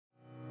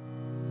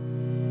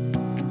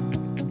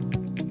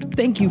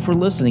Thank you for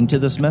listening to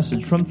this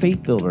message from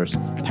Faith Builders.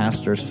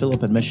 Pastors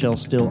Philip and Michelle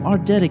Steele are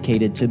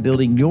dedicated to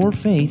building your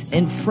faith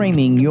and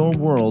framing your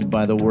world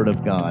by the Word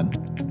of God.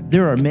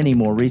 There are many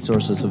more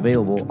resources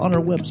available on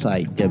our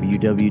website,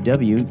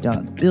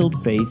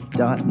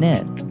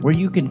 www.buildfaith.net, where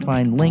you can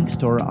find links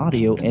to our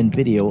audio and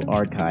video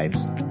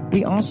archives.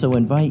 We also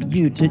invite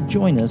you to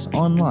join us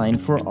online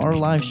for our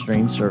live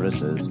stream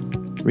services.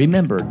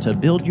 Remember to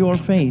build your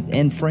faith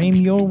and frame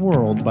your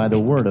world by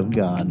the Word of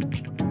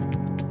God.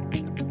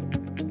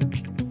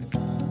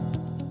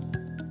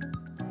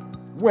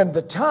 When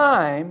the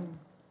time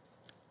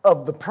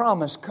of the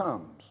promise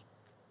comes,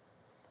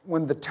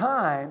 when the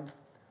time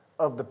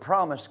of the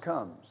promise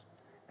comes,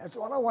 that's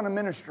what I want to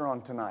minister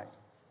on tonight.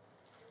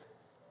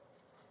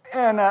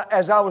 And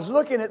as I was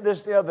looking at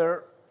this the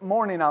other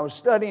morning, I was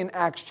studying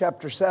Acts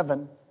chapter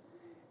 7,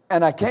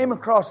 and I came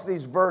across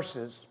these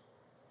verses,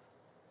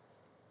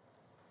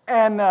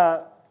 and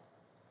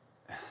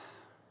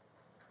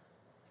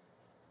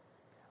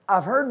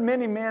I've heard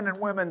many men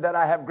and women that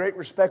I have great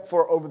respect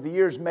for over the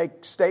years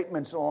make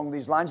statements along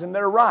these lines, and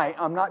they're right.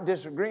 I'm not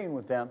disagreeing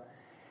with them.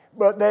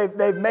 But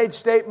they've made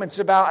statements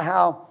about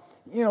how,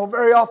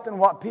 very often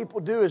what people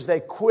do is they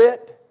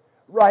quit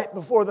right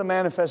before the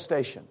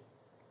manifestation.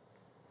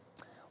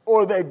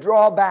 Or they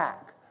draw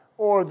back.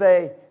 Or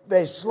they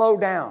slow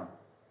down.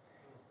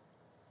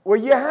 Well,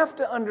 you have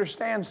to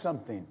understand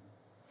something.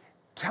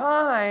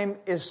 Time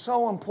is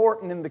so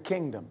important in the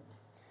kingdom.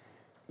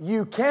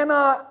 You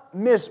cannot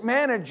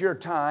mismanage your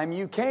time.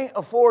 You can't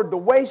afford to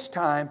waste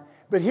time.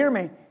 But hear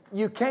me,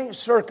 you can't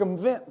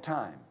circumvent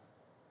time.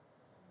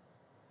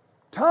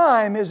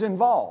 Time is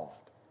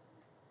involved.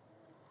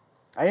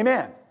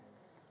 Amen.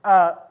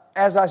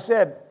 As I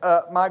said,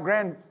 my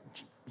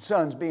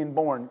grandson's being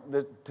born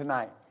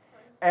tonight.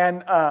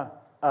 And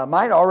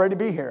might already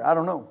be here. I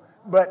don't know.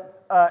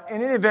 But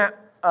in any event,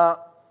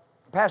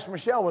 Pastor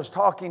Michelle was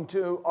talking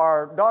to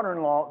our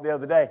daughter-in-law the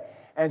other day.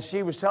 And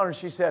she was telling her,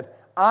 she said,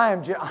 I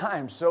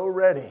am so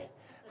ready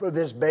for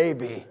this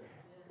baby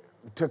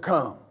to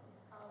come.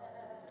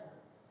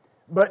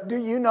 But do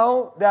you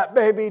know that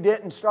baby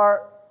didn't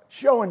start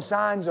showing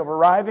signs of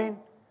arriving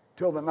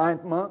till the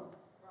 9th month?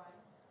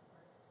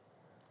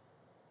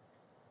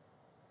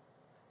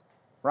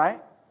 Right?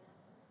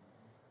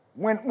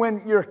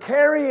 When you're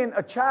carrying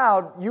a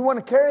child, you want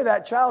to carry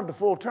that child to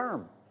full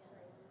term.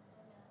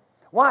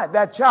 Why?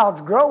 That child's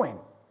growing.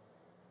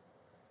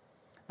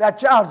 That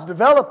child's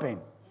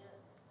developing.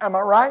 Am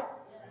I right?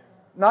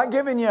 Not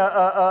giving you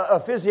a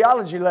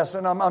physiology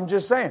lesson, I'm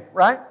just saying,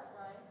 right?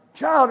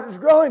 Child is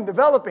growing,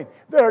 developing.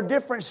 There are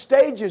different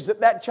stages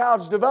that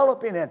child's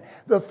developing in.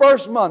 The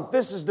first month,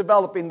 this is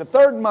developing. The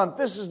third month,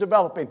 this is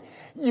developing.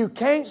 You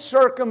can't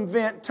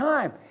circumvent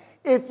time.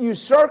 If you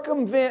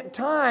circumvent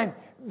time,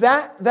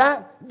 that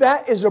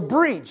is a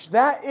breach.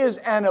 That is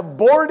an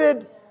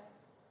aborted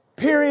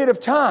period of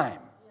time.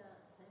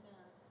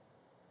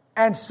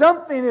 And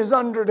something is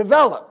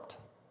underdeveloped.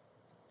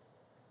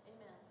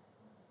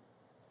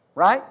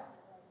 Right?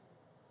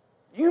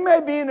 You may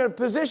be in a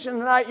position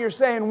tonight you're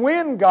saying,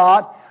 when,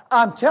 God?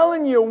 I'm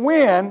telling you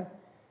when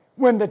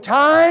the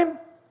time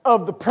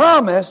of the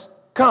promise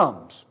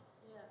comes.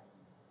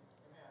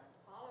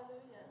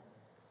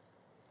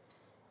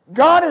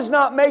 God is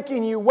not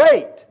making you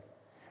wait,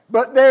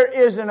 but there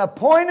is an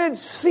appointed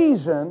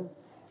season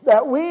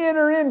that we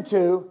enter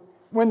into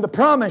when the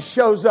promise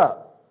shows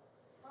up.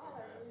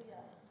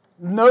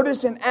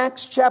 Notice in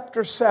Acts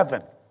chapter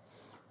 7,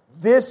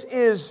 this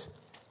is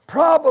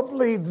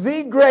probably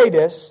the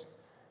greatest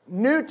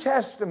New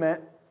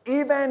Testament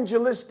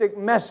evangelistic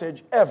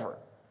message ever.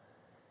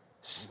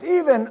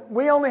 Stephen,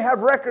 we only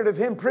have record of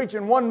him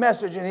preaching one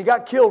message and he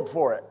got killed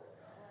for it.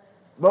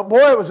 But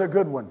boy, it was a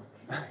good one.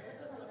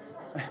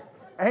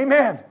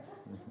 Amen.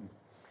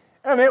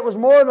 And it was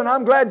more than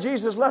I'm glad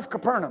Jesus left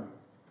Capernaum.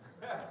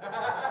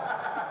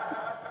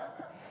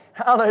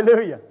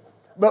 Hallelujah.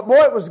 But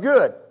boy, it was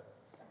good.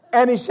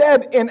 And he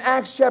said in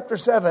Acts chapter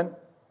 7,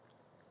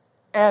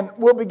 and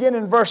we'll begin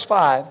in verse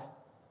 5.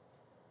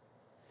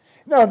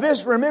 Now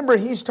this, remember,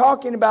 he's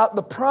talking about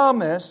the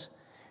promise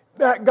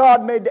that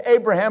God made to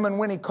Abraham, and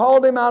when he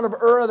called him out of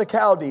Ur of the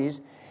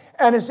Chaldees,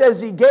 and it says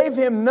he gave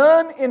him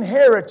none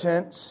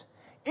inheritance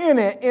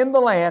in the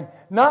land,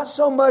 not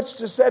so much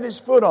to set his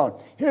foot on.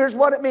 Here's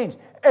what it means.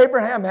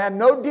 Abraham had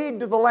no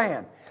deed to the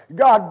land.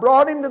 God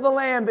brought him to the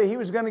land that he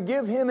was going to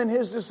give him and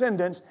his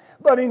descendants,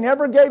 but he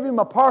never gave him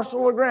a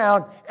parcel of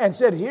ground and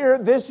said, here,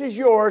 this is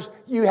yours,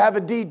 you have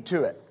a deed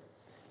to it.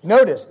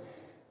 Notice,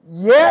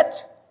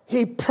 yet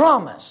he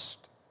promised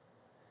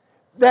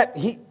that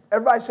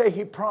everybody say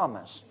he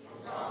promised.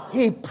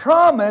 He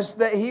promised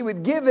that he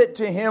would give it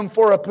to him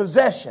for a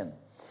possession,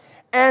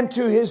 and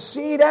to his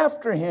seed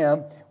after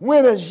him,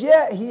 when as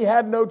yet he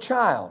had no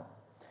child.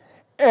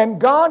 And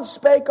God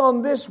spake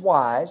on this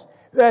wise,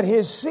 that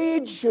his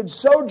seed should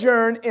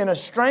sojourn in a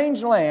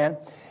strange land,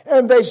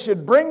 and they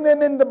should bring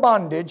them into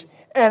bondage,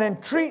 and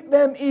entreat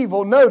them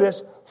evil,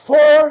 notice,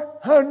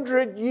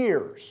 400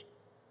 years.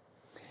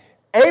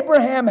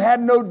 Abraham had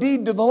no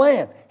deed to the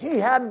land. He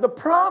had the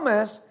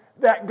promise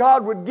that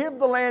God would give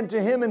the land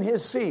to him and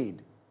his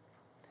seed.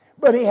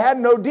 But he had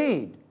no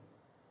deed.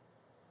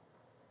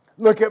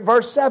 Look at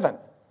verse 7.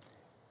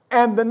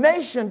 And the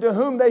nation to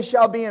whom they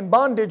shall be in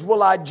bondage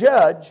will I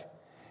judge,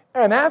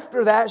 and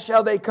after that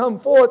shall they come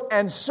forth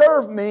and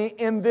serve me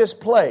in this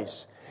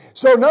place.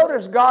 So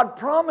notice God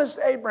promised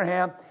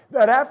Abraham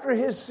that after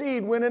his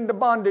seed went into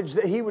bondage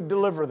that he would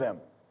deliver them.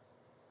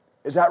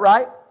 Is that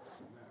right?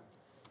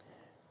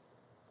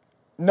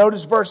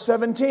 Notice verse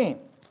 17.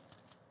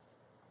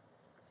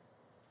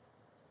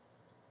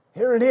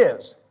 Here it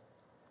is.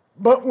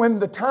 But when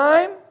the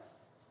time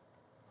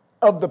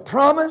of the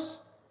promise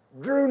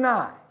drew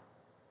nigh,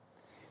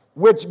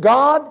 which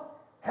God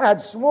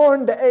had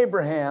sworn to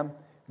Abraham,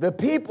 the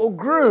people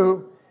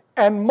grew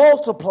and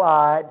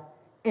multiplied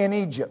in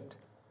Egypt.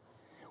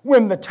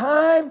 When the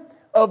time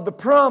of the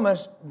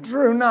promise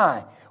drew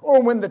nigh,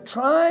 or when the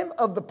time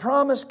of the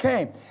promise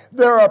came,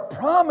 there are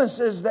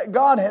promises that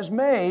God has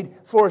made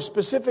for a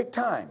specific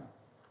time.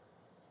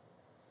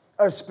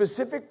 A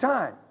specific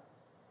time.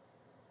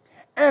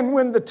 And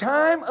when the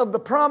time of the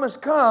promise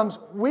comes,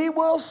 we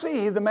will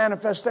see the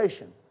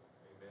manifestation.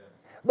 Amen.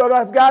 But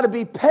I've got to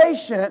be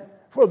patient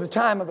for the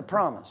time of the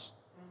promise.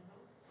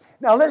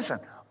 Now listen,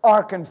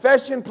 our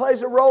confession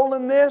plays a role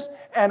in this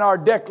and our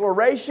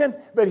declaration,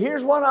 but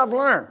here's what I've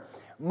learned.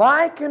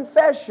 My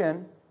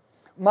confession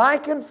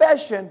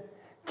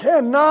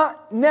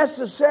cannot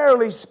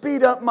necessarily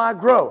speed up my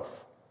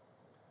growth.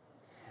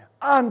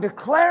 I'm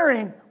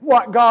declaring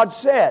what God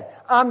said.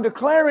 I'm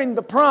declaring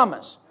the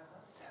promise.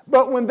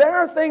 But when there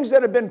are things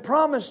that have been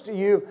promised to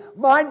you,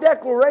 my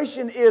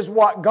declaration is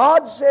what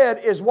God said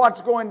is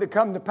what's going to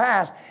come to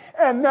pass.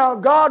 And now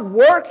God,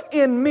 work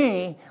in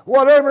me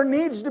whatever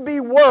needs to be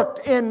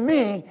worked in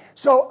me,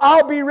 so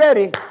I'll be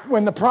ready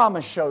when the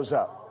promise shows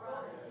up.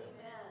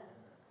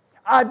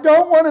 I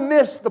don't want to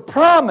miss the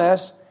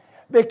promise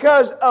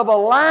because of a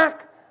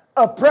lack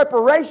of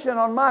preparation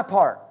on my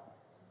part.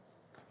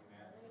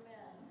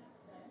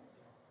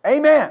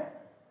 Amen.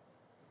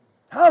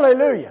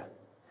 Hallelujah.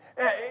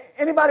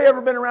 Anybody ever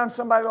been around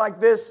somebody like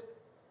this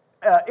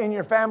in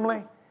your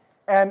family?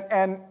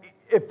 And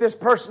if this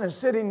person is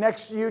sitting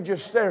next to you,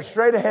 just stare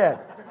straight ahead.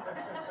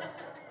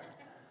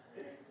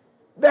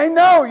 They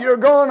know you're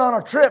going on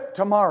a trip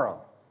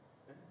tomorrow.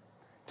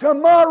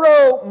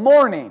 Tomorrow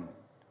morning,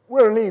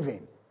 we're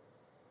leaving.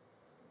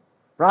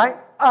 Right?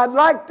 I'd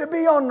like to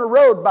be on the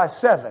road by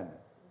 7.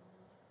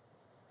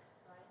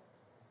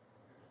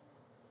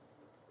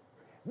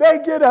 They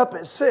get up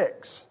at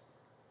 6.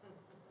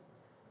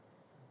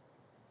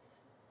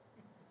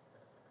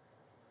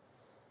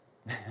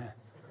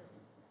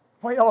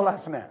 What are y'all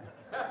laughing at?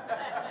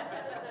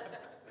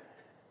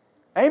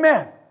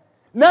 Amen.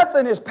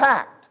 Nothing is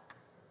packed.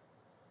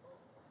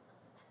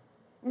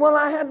 Well,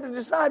 I had to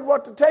decide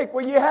what to take.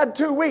 Well, you had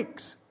 2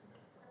 weeks.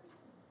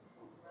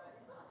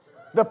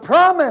 The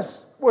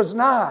promise was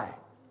nigh,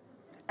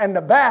 and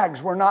the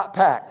bags were not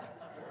packed.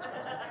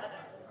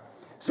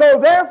 So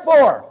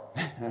therefore,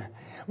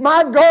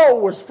 my goal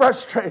was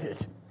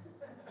frustrated.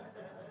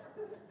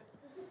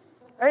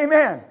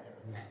 Amen.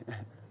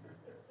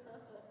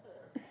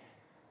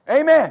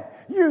 Amen.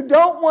 You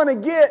don't want to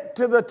get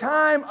to the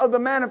time of the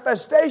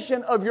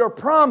manifestation of your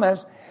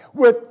promise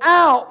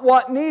without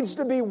what needs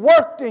to be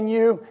worked in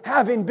you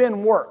having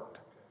been worked.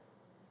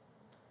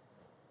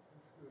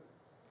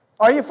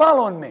 Are you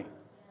following me?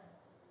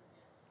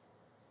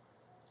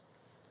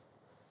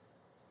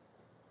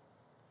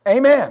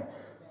 Amen.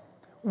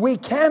 We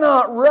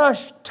cannot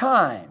rush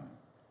time.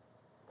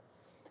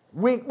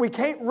 We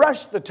can't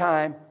rush the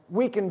time.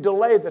 We can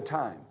delay the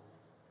time.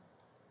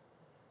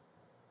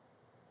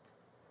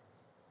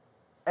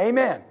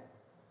 Amen.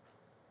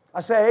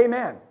 I say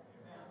amen.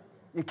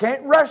 You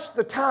can't rush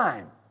the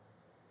time.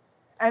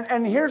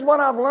 And here's what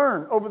I've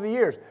learned over the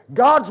years.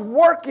 God's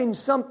working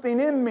something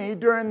in me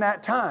during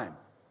that time.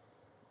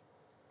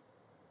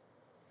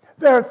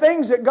 There are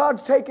things that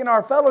God's taken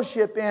our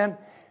fellowship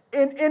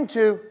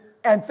into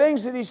and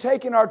things that He's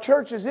taken our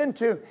churches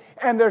into,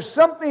 and there's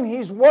something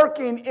He's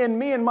working in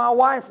me and my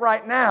wife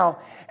right now,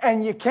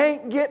 and you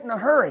can't get in a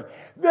hurry.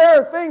 There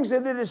are things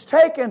that it has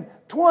taken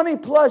 20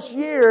 plus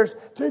years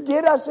to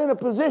get us in a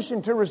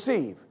position to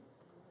receive.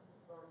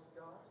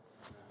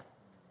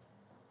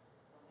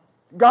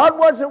 God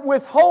wasn't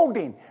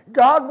withholding.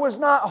 God was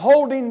not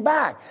holding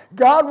back.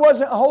 God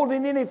wasn't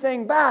holding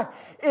anything back.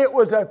 It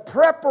was a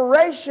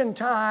preparation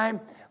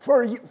time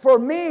for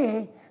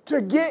me to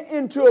get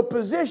into a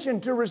position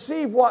to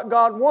receive what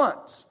God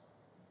wants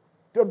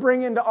to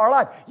bring into our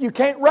life. You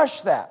can't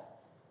rush that.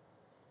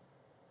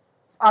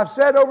 I've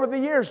said over the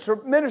years to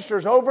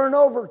ministers over and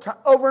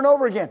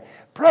over again,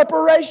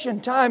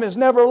 preparation time is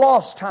never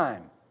lost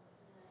time.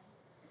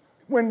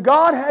 When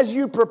God has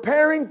you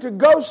preparing to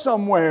go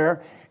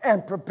somewhere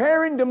and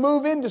preparing to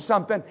move into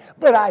something,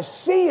 but I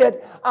see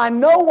it, I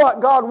know what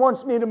God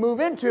wants me to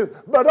move into,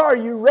 but are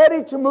you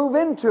ready to move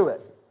into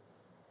it?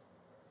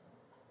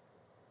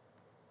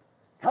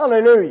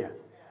 Hallelujah.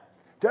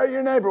 Tell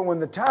your neighbor, when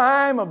the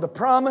time of the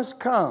promise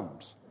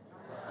comes,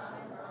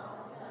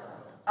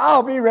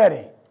 I'll be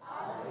ready.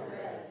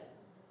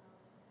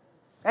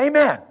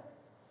 Amen.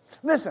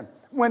 Listen,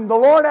 when the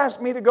Lord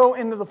asked me to go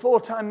into the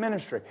full-time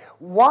ministry,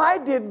 why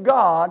did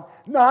God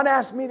not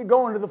ask me to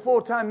go into the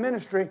full-time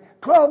ministry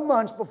 12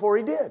 months before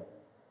He did?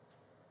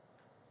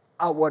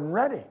 I wasn't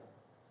ready.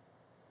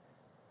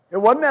 It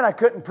wasn't that I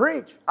couldn't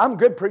preach. I'm a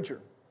good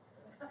preacher.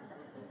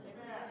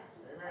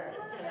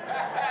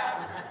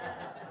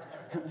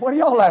 What are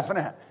y'all laughing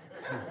at?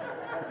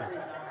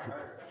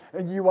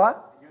 And you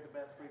what? You're the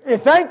best preacher. Yeah,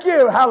 thank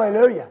you.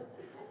 Hallelujah.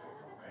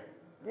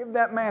 Give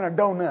that man a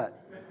donut.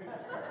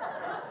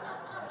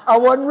 I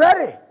wasn't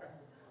ready.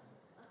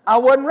 I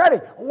wasn't ready.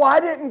 Why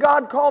didn't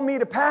God call me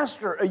to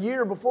pastor a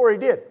year before He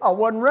did? I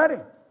wasn't ready.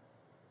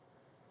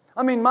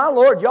 I mean, my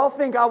Lord, y'all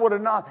think I would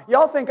have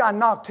y'all think I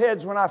knocked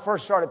heads when I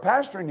first started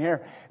pastoring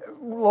here.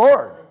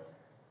 Lord,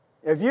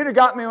 if you'd have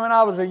got me when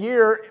I was a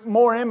year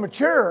more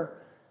immature,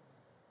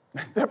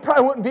 there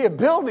probably wouldn't be a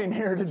building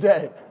here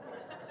today.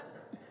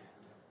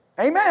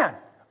 Amen.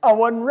 I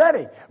wasn't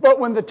ready. But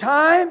when the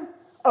time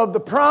of the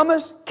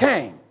promise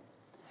came,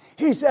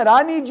 He said,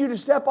 I need you to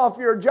step off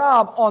your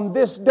job on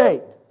this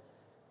date.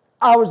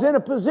 I was in a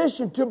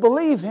position to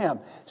believe Him.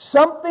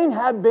 Something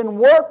had been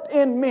worked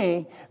in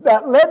me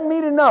that led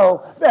me to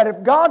know that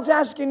if God's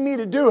asking me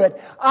to do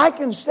it, I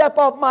can step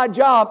off my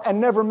job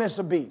and never miss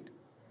a beat.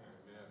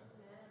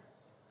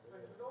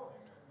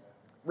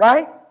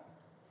 Right?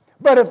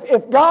 But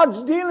if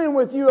God's dealing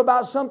with you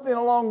about something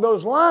along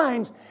those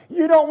lines,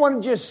 you don't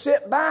want to just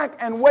sit back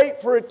and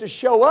wait for it to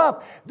show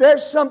up.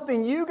 There's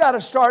something you got to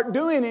start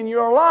doing in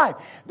your life.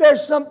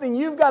 There's something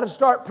you've got to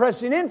start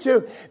pressing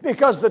into,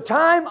 because the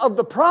time of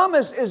the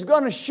promise is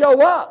going to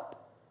show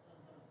up.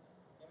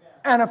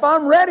 And if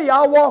I'm ready,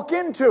 I'll walk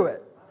into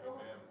it.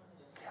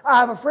 I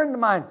have a friend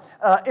of mine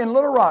in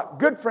Little Rock,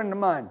 good friend of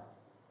mine.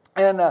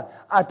 And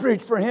I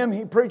preach for him,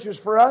 he preaches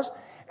for us.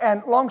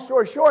 And long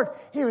story short,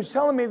 he was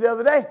telling me the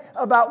other day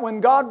about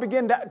when God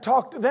began to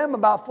talk to them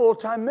about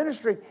full-time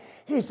ministry.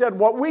 He said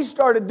what we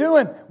started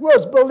doing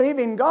was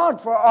believing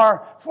God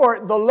for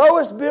the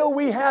lowest bill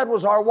we had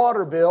was our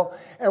water bill,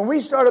 and we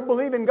started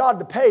believing God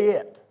to pay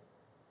it.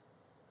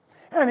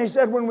 And he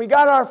said when we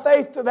got our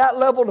faith to that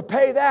level to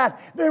pay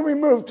that, then we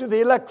moved to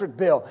the electric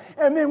bill,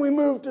 and then we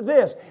moved to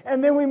this,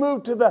 and then we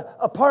moved to the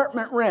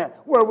apartment rent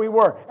where we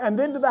were, and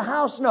then to the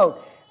house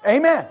note.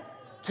 Amen.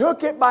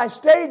 Took it by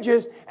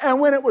stages, and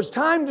when it was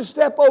time to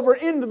step over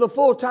into the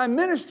full-time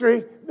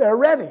ministry, they're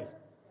ready.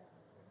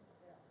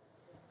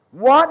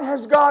 What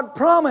has God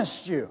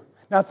promised you?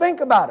 Now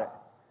think about it.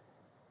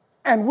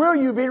 And will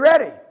you be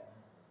ready?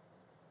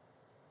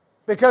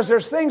 Because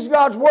there's things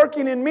God's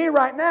working in me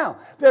right now.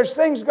 There's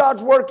things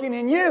God's working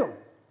in you.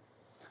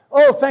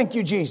 Oh, thank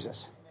you,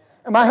 Jesus.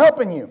 Am I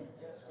helping you?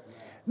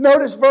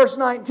 Notice verse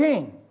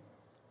 19.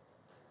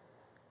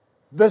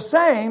 The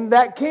same,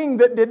 that king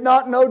that did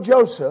not know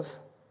Joseph,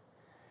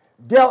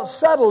 dealt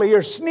subtly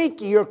or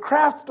sneaky or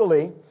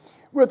craftily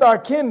with our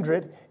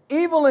kindred,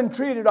 evil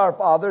entreated our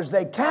fathers.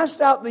 They cast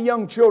out the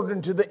young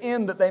children to the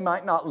end that they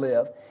might not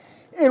live.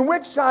 In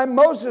which time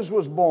Moses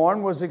was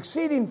born, was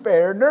exceeding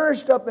fair,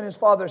 nourished up in his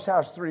father's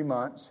house 3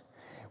 months.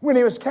 When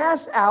he was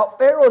cast out,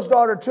 Pharaoh's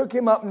daughter took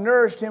him up and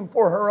nourished him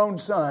for her own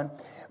son.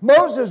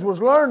 Moses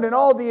was learned in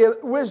all the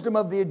wisdom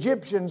of the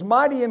Egyptians,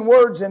 mighty in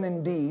words and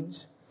in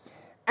deeds.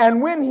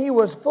 And when he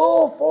was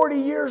full 40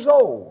 years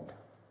old,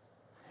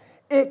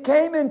 it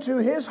came into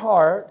his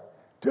heart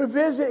to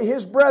visit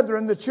his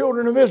brethren, the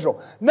children of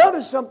Israel.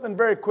 Notice something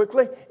very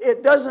quickly.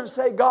 It doesn't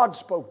say God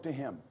spoke to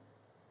him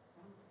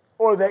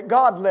or that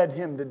God led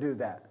him to do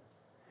that.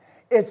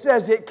 It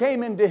says it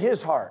came into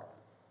his heart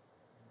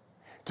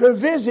to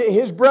visit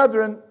his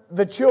brethren,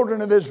 the children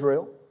of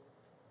Israel.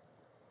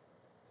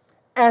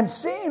 And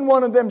seeing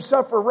one of them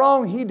suffer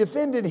wrong, he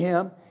defended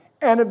him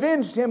and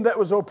avenged him that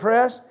was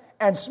oppressed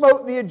and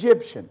smote the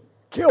Egyptian.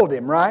 Killed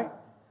him, right?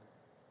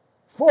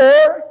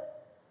 For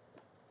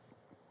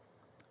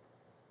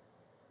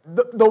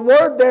the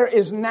word there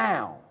is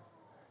now.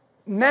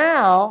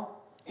 Now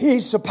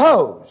he's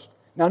supposed.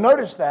 Now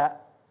notice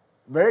that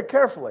very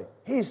carefully.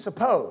 He's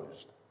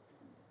supposed.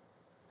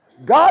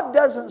 God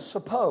doesn't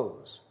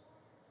suppose.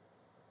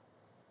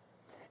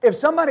 If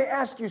somebody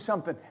asks you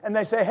something and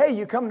they say, hey,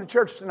 you come to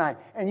church tonight,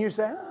 and you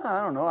say, oh,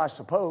 I don't know, I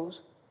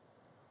suppose.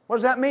 What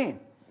does that mean?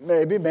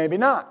 Maybe, maybe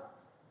not.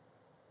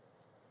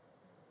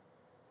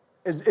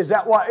 Is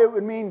that what it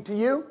would mean to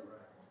you?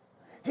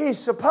 He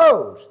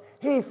supposed.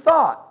 He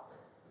thought.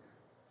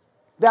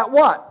 That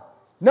what?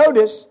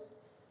 Notice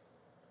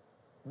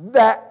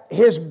that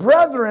his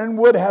brethren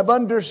would have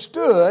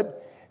understood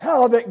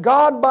how that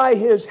God by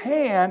His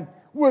hand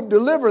would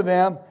deliver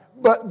them,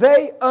 but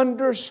they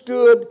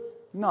understood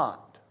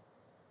not.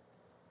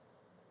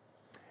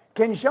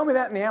 Can you show me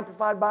that in the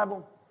Amplified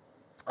Bible?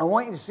 I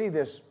want you to see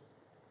this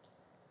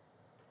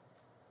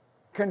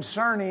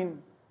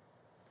concerning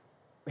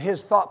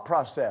his thought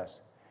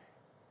process.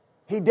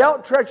 He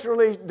dealt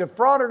treacherously,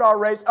 defrauded our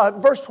race.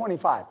 Verse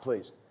 25,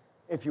 please,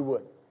 if you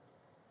would.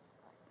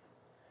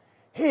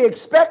 He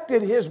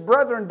expected his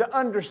brethren to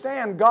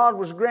understand God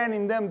was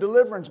granting them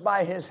deliverance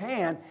by His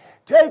hand,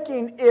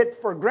 taking it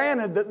for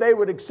granted that they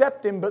would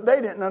accept Him, but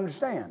they didn't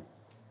understand.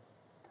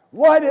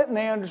 Why didn't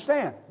they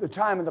understand? The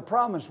time of the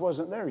promise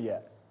wasn't there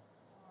yet.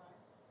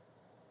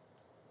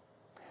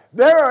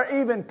 There are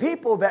even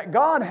people that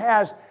God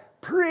has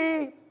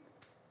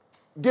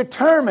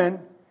predetermined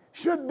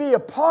should be a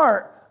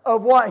part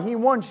of what He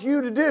wants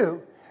you to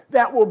do,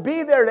 that will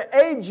be there to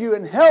aid you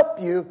and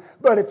help you,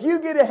 but if you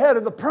get ahead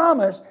of the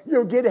promise,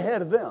 you'll get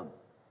ahead of them.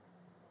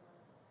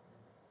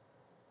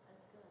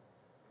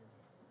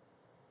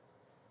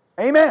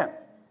 Amen.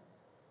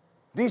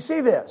 Do you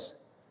see this?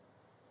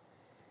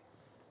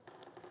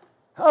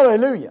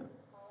 Hallelujah.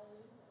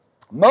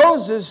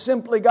 Moses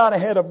simply got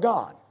ahead of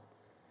God.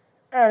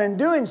 And in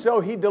doing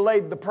so, he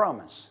delayed the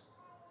promise.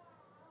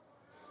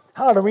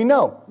 How do we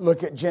know?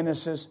 Look at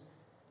Exodus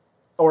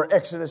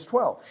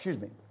 12.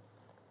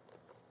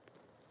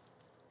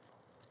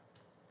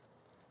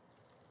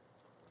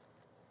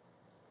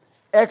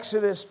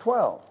 Exodus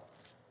 12,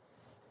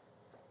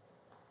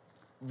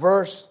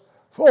 verse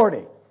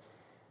 40.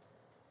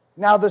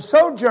 Now the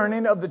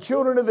sojourning of the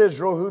children of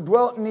Israel who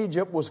dwelt in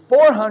Egypt was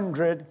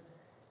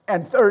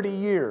 430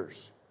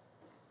 years.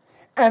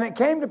 And it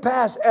came to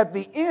pass at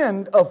the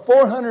end of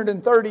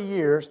 430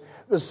 years,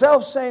 the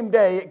selfsame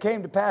day it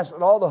came to pass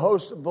that all the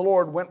hosts of the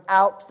Lord went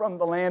out from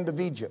the land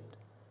of Egypt.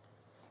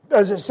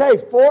 Does it say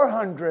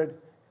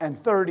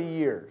 430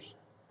 years?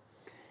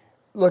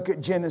 Look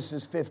at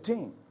Genesis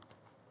 15.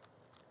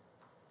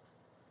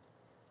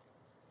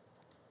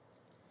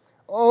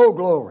 Oh,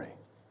 glory.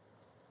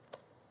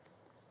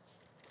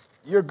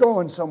 You're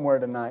going somewhere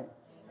tonight.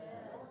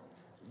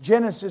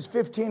 Genesis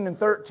 15 and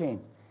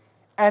 13.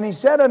 And he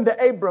said unto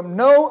Abram,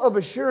 know of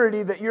a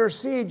surety that your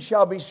seed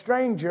shall be a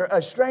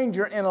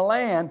stranger in a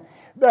land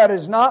that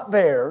is not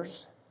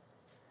theirs,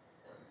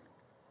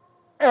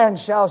 and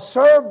shall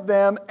serve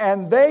them,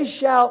 and they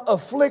shall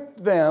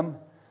afflict them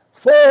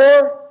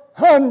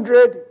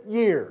 400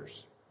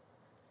 years.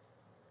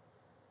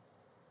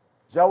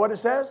 Is that what it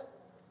says?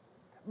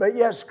 But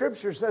yes,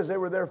 Scripture says they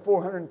were there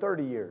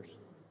 430 years.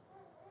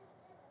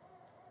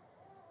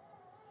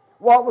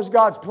 What was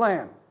God's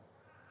plan?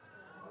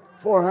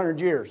 400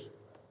 years.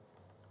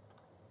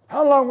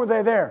 How long were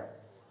they there?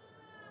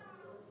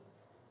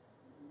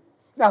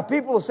 Now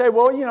people will say,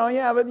 well,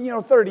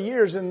 but 30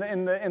 years in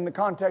the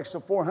context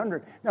of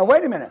 400. Now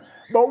wait a minute.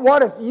 But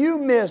what if you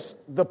miss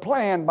the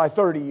plan by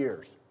 30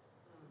 years?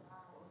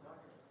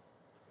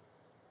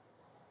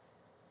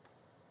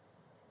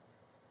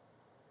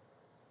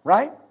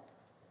 Right?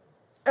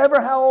 Ever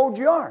how old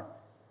you are.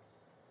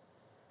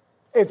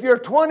 If you're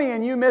 20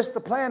 and you miss the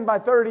plan by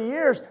 30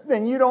 years,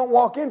 then you don't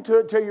walk into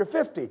it till you're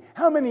 50.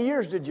 How many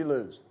years did you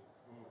lose?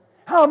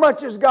 How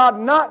much is God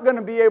not going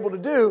to be able to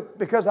do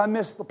because I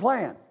missed the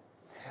plan?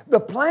 The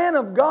plan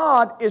of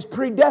God is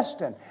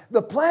predestined.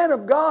 The plan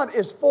of God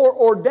is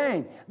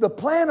foreordained. The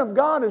plan of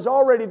God is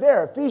already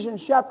there.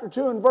 Ephesians chapter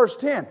 2 and verse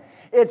 10.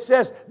 It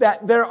says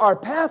that there are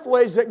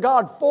pathways that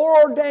God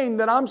foreordained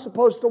that I'm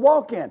supposed to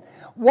walk in.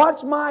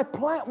 What's my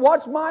plan?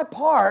 What's my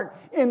part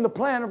in the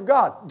plan of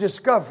God?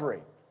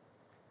 Discovery.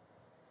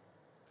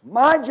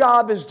 My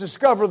job is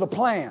discover the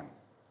plan.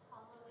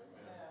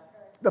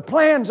 The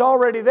plan's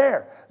already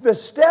there. The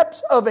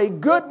steps of a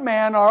good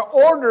man are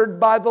ordered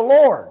by the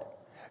Lord.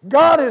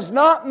 God is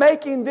not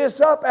making this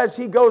up as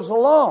He goes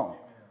along.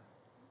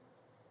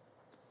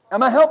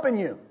 Am I helping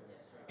you?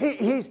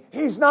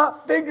 He's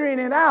not figuring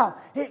it out.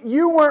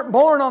 You weren't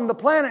born on the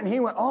planet and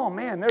He went, oh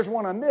man, there's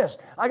one I missed.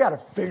 I got to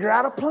figure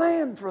out a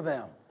plan for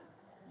them.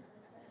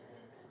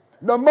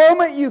 The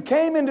moment you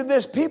came into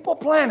this people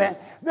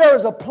planet, there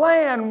was a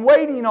plan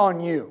waiting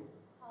on you.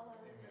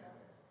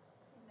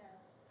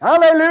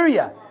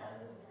 Hallelujah.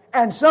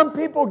 And some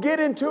people get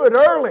into it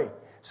early.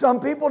 Some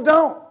people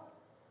don't.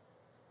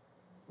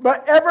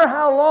 But ever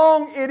how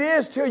long it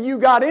is till you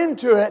got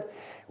into it,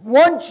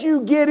 once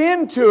you get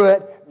into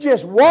it,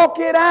 just walk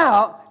it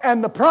out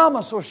and the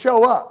promise will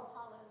show up.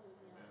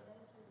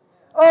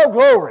 Oh,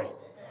 glory.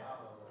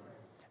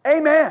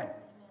 Amen.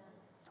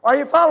 Are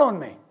you following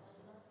me?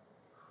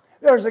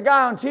 There was a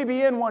guy on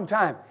TBN one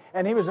time,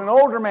 and he was an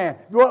older man.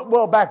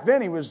 Well, back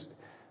then he was,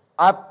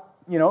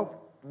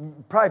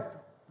 probably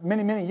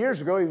many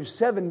years ago, he was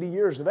 70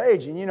 years of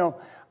age. And,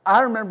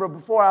 I remember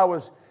before I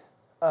was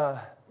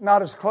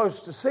not as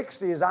close to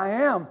 60 as I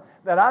am,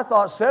 that I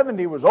thought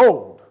 70 was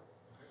old.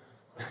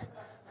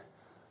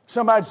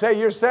 Somebody'd say,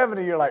 you're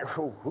 70, you're like,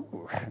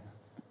 ooh.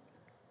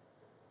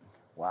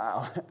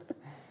 Wow.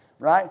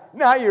 Right?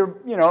 Now you're,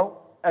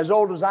 as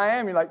old as I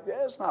am, you're like,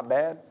 yeah, it's not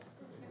bad.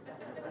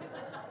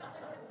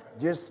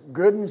 Just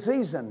good and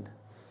seasoned.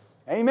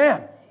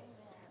 Amen.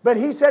 But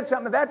he said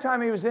something, at that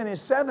time he was in his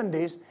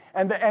 70s,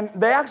 and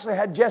they actually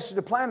had Jesse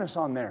Duplantis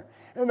on there.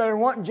 And they were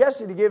wanting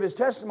Jesse to give his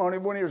testimony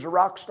when he was a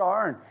rock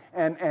star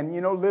and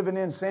living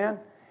in sin.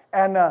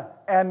 And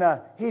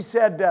he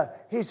said,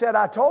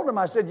 I told him,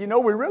 I said,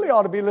 we really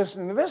ought to be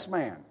listening to this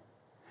man.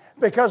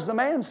 Because the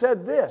man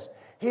said this.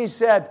 He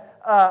said,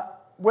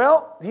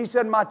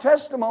 my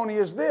testimony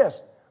is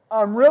this.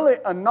 I'm really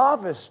a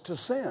novice to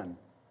sin.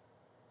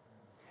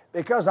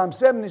 Because I'm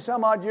 70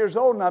 some odd years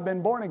old and I've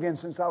been born again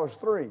since I was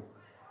 3.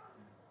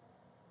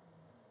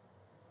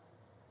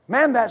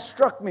 Man, that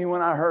struck me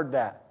when I heard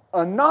that.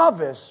 A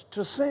novice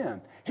to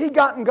sin. He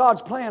got in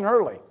God's plan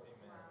early.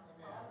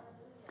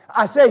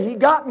 I say he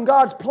got in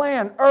God's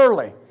plan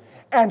early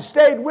and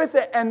stayed with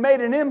it and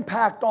made an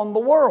impact on the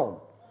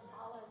world.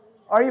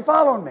 Are you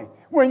following me?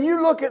 When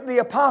you look at the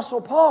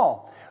Apostle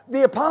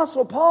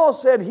Paul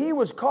said he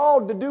was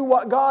called to do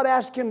what God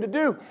asked him to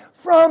do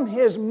from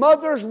his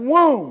mother's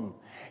womb.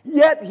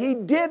 Yet he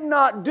did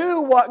not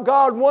do what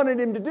God wanted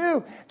him to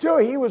do till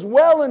he was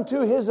well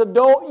into his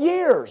adult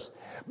years.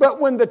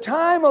 But when the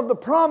time of the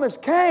promise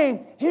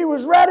came, he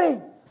was ready.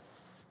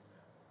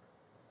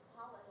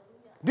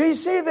 Do you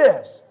see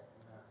this?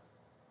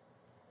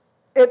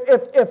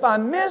 If I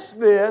miss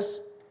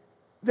this,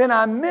 then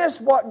I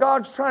miss what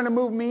God's trying to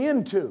move me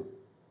into.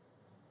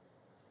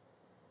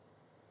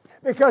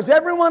 Because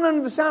everyone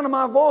under the sound of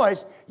my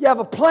voice, you have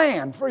a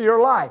plan for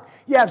your life.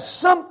 You have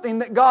something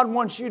that God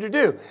wants you to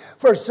do.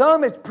 For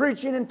some, it's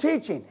preaching and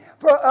teaching.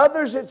 For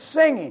others, it's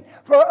singing.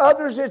 For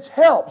others, it's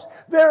helps.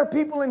 There are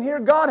people in here,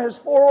 God has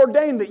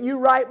foreordained that you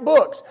write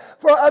books.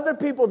 For other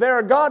people,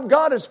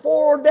 God has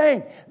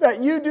foreordained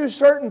that you do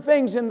certain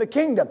things in the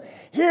kingdom.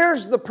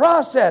 Here's the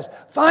process.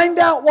 Find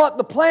out what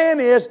the plan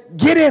is.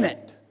 Get in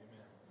it.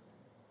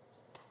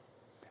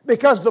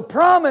 Because the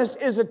promise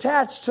is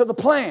attached to the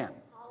plan.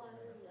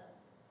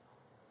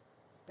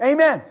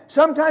 Amen.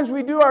 Sometimes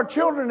we do our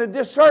children a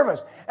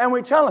disservice and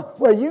we tell them,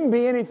 well, you can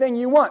be anything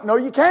you want. No,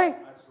 you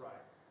can't. That's right.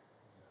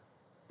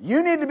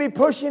 You need to be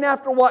pushing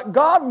after what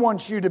God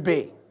wants you to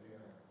be.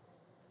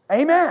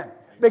 Amen.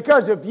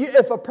 Because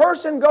if a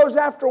person goes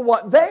after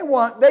what they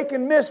want, they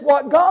can miss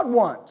what God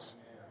wants.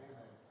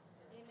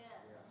 Amen.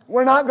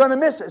 We're not going to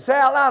miss it. Say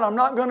out loud, I'm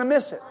not going to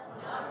miss it.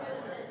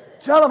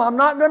 Tell them, I'm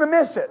not going to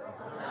miss it.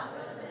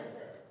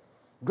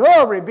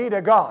 Glory be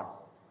to God.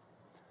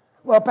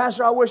 Well,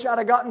 Pastor, I wish I'd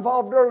have got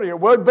involved earlier.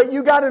 Well, but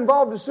you got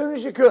involved as soon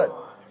as you could.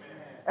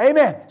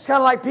 Amen. It's kind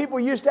of like people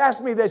used to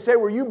ask me, they say,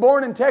 were you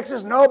born in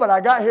Texas? No, but I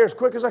got here as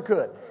quick as I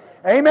could.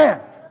 Amen.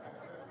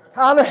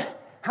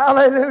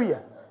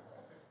 Hallelujah.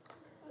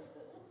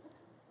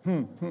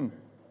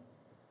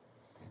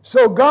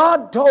 So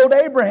God told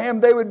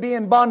Abraham they would be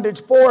in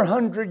bondage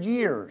 400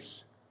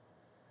 years.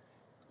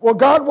 Well,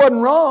 God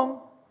wasn't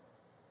wrong,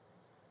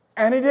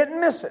 and He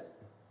didn't miss it.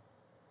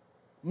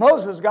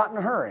 Moses got in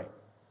a hurry.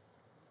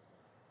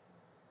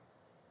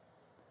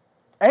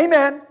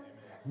 Amen.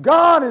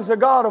 God is a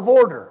God of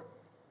order.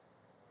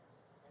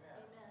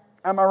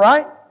 Am I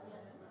right?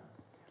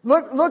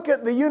 Look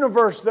at the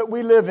universe that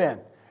we live in.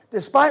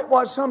 Despite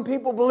what some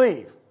people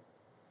believe,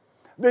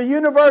 the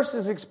universe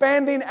is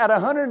expanding at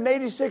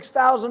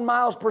 186,000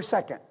 miles per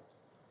second.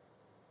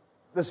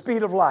 The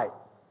speed of light.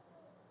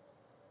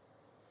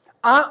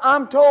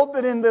 I'm told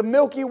that in the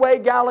Milky Way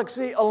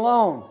galaxy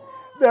alone,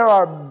 there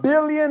are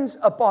billions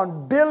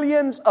upon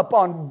billions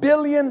upon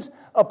billions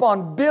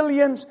upon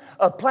billions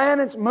of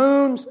planets,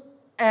 moons,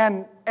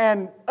 and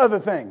other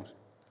things.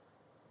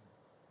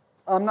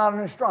 I'm not an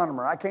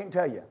astronomer. I can't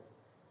tell you.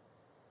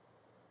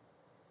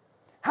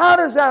 How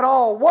does that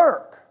all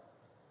work?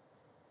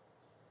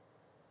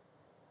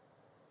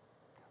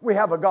 We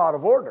have a God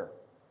of order.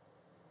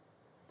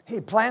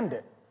 He planned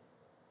it.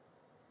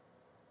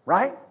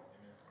 Right?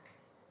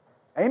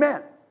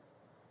 Amen.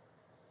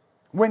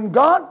 When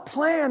God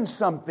plans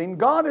something,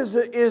 God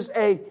is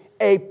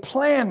a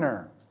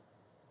planner.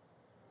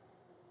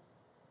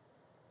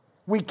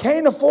 We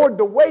can't afford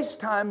to waste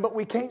time, but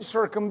we can't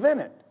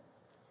circumvent it.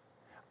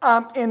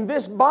 In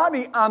this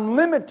body, I'm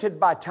limited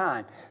by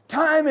time.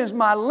 Time is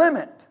my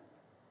limit.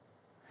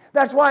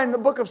 That's why in the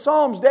book of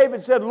Psalms,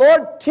 David said,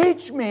 Lord,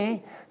 teach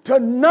me to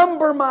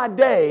number my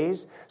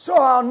days so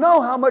I'll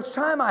know how much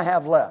time I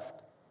have left.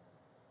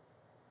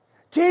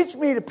 Teach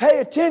me to pay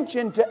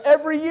attention to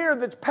every year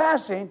that's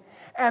passing.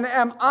 And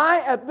am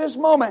I, at this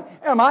moment,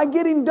 am I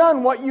getting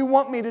done what you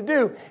want me to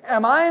do?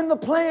 Am I in the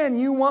plan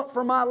you want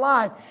for my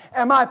life?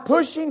 Am I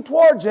pushing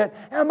towards it?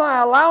 Am I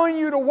allowing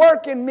you to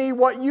work in me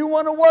what you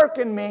want to work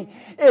in me?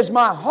 Is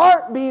my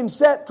heart being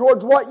set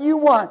towards what you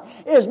want?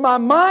 Is my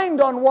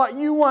mind on what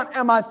you want?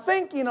 Am I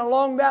thinking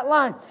along that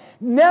line?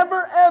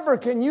 Never ever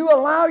can you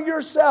allow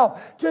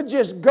yourself to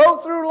just go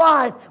through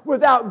life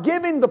without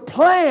giving the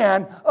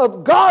plan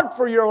of God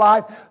for your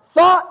life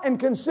thought and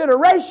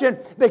consideration,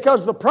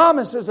 because the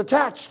promise is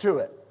attached to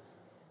it.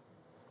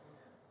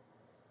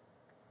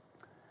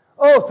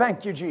 Oh,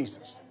 thank you,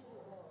 Jesus.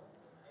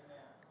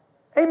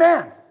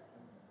 Amen.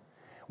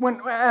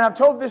 And I've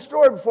told this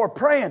story before,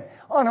 praying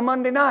on a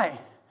Monday night.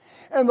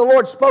 And the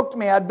Lord spoke to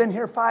me. I'd been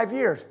here 5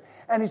 years.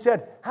 And He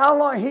said, how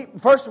long?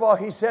 First of all,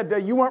 He said,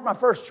 you weren't my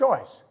first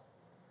choice.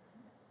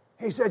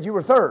 He said, you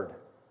were third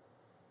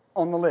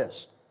on the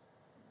list.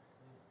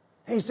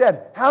 He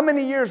said, how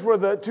many years were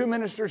the two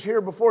ministers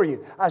here before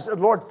you? I said,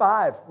 Lord,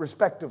 5,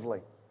 respectively.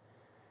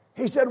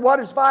 He said, what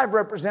does 5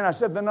 represent? I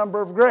said, the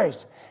number of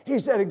grace. He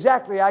said,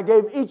 exactly. I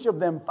gave each of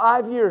them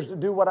 5 years to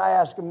do what I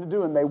asked them to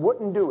do, and they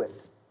wouldn't do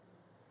it.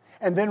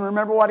 And then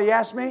remember what He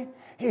asked me?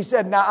 He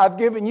said, now I've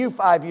given you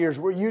 5 years.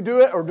 Will you do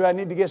it, or do I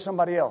need to get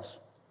somebody else?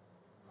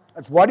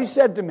 That's what He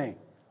said to me.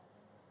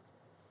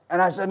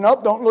 And I said,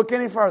 nope, don't look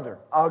any further.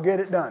 I'll get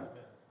it done.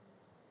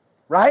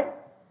 Right?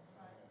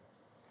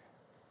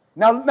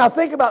 Now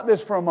think about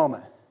this for a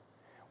moment.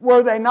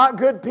 Were they not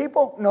good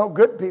people? No,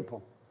 good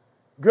people.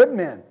 Good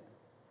men.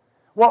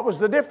 What was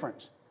the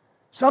difference?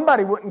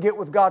 Somebody wouldn't get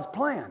with God's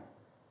plan.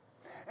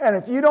 And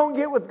if you don't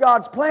get with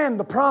God's plan,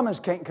 the promise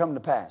can't come to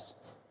pass.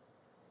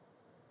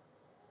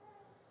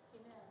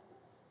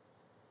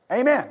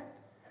 Amen.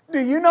 Do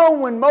you know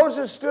when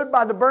Moses stood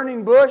by the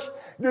burning bush,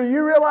 do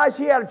you realize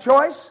he had a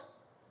choice?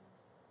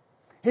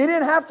 He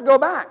didn't have to go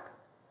back.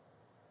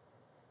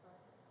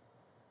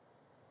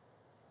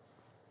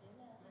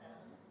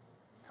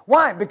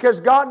 Why? Because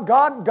God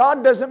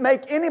doesn't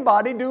make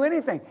anybody do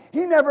anything.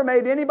 He never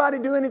made anybody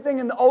do anything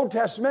in the Old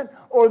Testament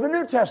or the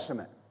New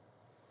Testament.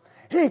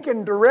 He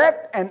can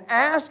direct and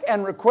ask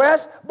and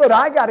request, but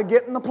I got to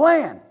get in the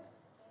plan.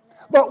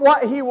 But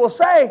what He will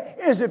say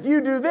is, if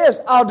you do this,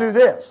 I'll do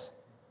this.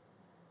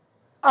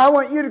 I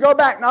want you to go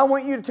back, and I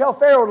want you to tell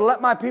Pharaoh to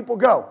let my people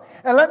go.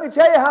 And let me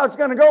tell you how it's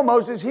going to go,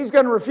 Moses. He's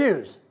going to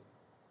refuse.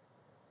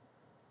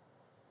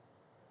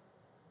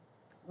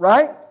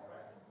 Right?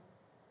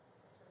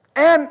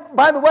 And,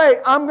 by the way,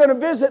 I'm going to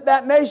visit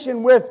that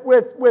nation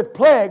with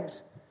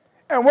plagues,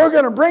 and we're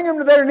going to bring them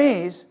to their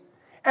knees,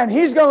 and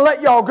He's going to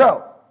let y'all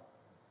go.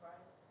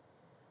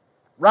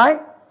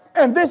 Right?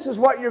 And this is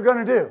what you're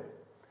going to do.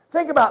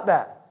 Think about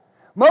that.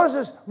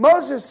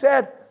 Moses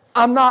said,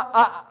 I'm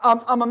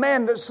a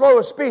man that's slow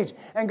of speech.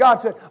 And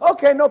God said,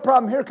 okay, no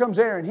problem. Here comes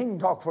Aaron. He can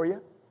talk for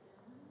you.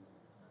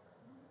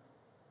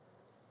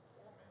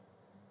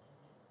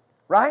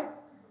 Right?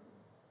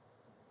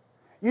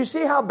 You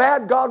see how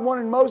bad God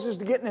wanted Moses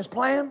to get in His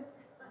plan?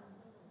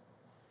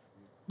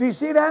 Do you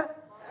see that?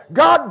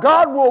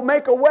 God will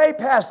make a way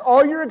past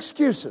all your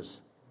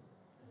excuses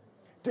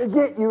to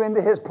get you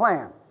into His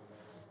plan.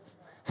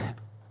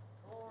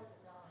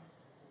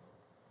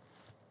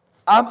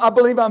 I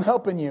believe I'm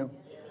helping you.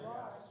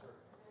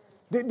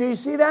 Do you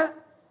see that?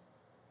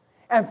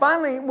 And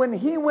finally, when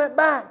he went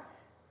back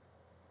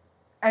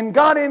and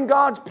got in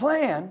God's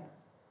plan,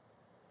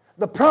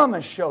 the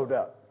promise showed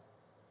up.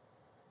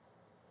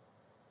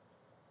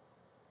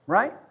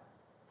 Right?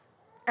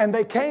 And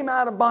they came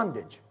out of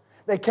bondage.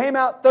 They came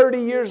out 30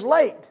 years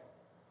late,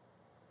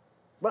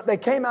 but they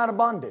came out of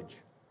bondage.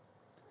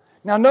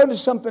 Now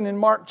notice something in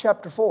Mark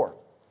chapter 4.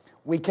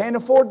 We can't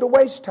afford to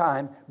waste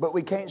time, but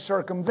we can't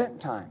circumvent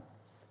time.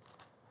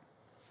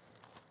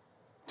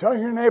 Tell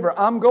your neighbor,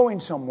 I'm going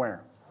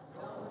somewhere.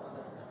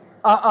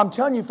 I'm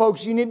telling you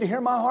folks, you need to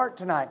hear my heart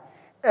tonight.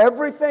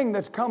 Everything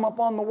that's come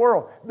upon the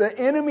world, the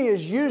enemy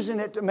is using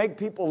it to make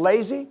people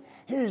lazy.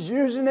 He's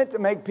using it to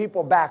make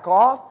people back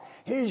off.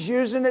 He's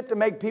using it to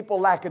make people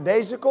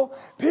lackadaisical.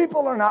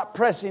 People are not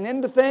pressing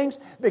into things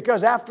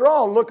because, after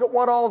all, look at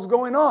what all's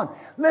going on.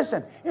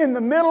 Listen, in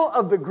the middle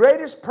of the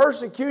greatest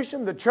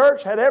persecution the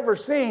church had ever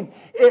seen,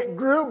 it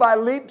grew by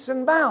leaps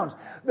and bounds.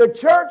 The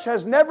church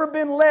has never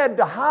been led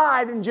to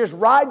hide and just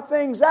ride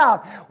things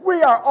out.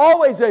 We are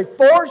always a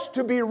force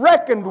to be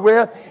reckoned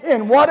with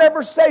in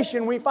whatever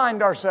station we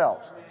find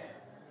ourselves.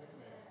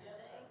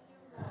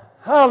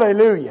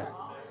 Hallelujah.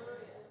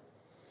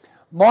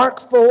 Mark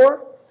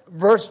 4.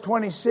 Verse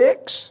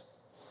 26,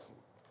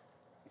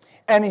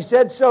 and he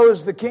said, so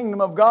is the kingdom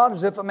of God,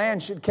 as if a man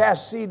should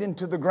cast seed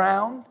into the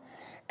ground,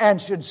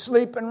 and should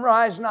sleep and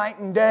rise night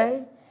and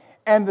day,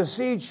 and the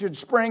seed should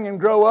spring and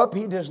grow up,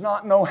 he does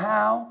not know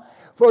how.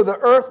 For the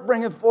earth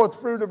bringeth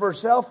forth fruit of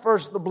herself,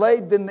 first the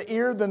blade, then the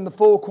ear, then the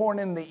full corn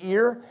in the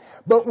ear.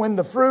 But when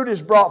the fruit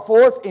is brought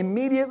forth,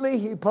 immediately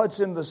he puts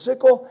in the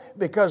sickle,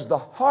 because the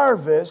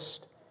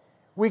harvest,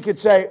 we could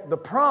say the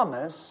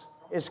promise,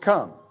 is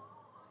come.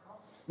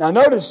 Now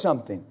notice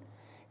something.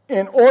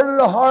 In order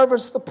to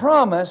harvest the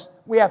promise,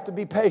 we have to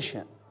be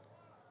patient.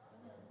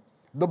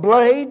 The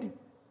blade,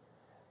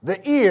 the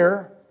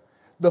ear,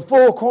 the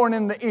full corn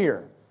in the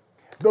ear.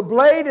 The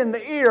blade and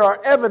the ear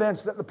are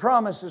evidence that the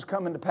promise is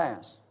coming to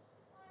pass.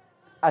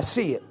 I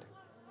see it.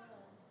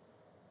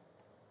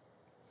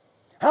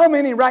 How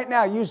many right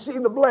now, you see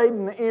the blade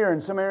in the ear in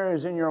some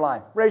areas in your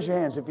life? Raise your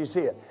hands if you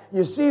see it.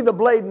 You see the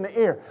blade in the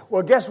ear.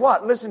 Well, guess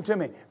what? Listen to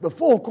me. The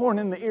full corn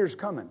in the ear is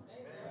coming.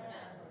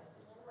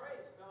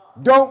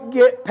 Don't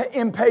get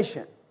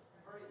impatient.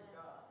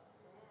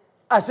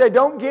 I say,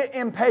 don't get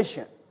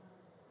impatient.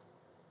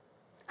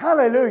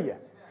 Hallelujah.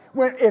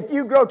 If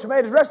you grow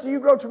tomatoes, the rest of you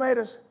grow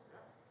tomatoes?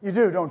 You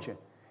do, don't you?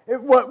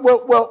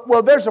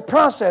 Well, there's a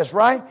process,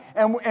 right?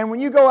 And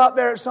when you go out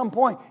there at some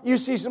point, you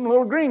see some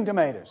little green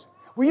tomatoes.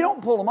 Well, you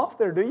don't pull them off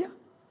there, do you?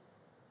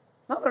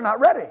 No, they're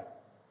not ready.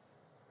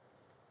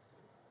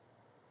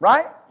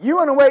 Right? You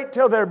want to wait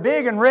till they're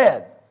big and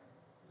red.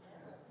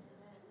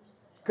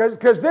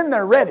 Because then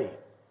they're ready.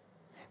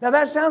 Now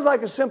that sounds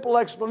like a simple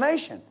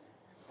explanation.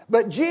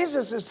 But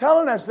Jesus is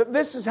telling us that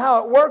this is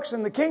how it works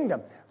in the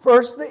kingdom.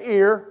 First the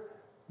ear,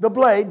 the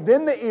blade,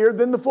 then the ear,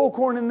 then the full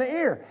corn in the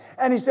ear.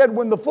 And He said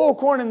when the full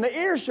corn in the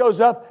ear shows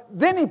up,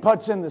 then He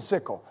puts in the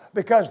sickle.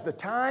 Because the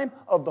time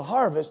of the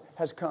harvest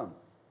has come.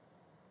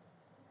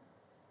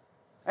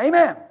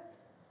 Amen.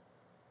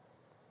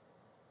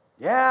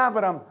 Yeah,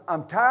 but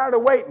I'm tired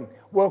of waiting.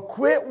 Well,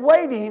 quit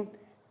waiting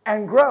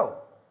and grow.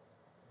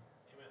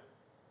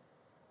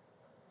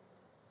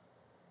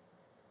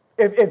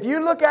 If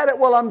you look at it,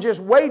 well, I'm just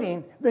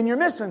waiting, then you're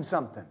missing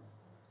something.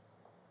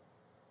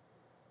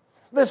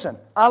 Listen,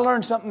 I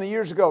learned something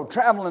years ago,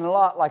 traveling a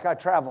lot like I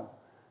travel.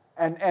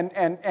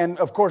 And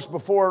of course,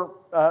 before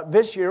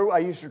this year, I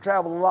used to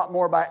travel a lot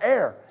more by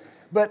air.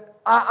 But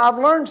I've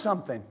learned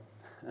something,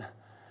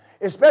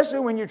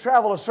 especially when you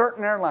travel a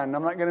certain airline, and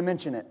I'm not going to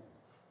mention it,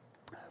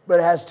 but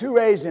it has 2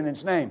 A's in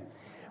its name.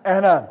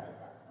 And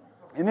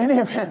in any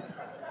event,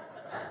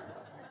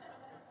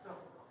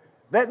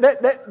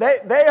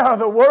 they are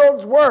the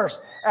world's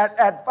worst.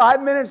 At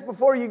 5 minutes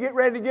before you get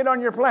ready to get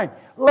on your plane,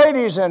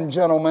 ladies and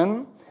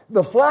gentlemen,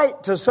 the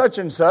flight to such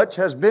and such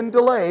has been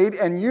delayed,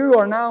 and you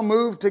are now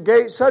moved to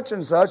gate such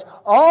and such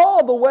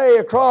all the way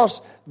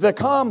across the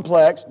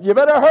complex. You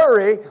better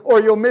hurry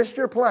or you'll miss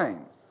your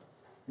plane.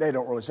 They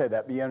don't really say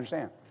that, but you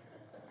understand.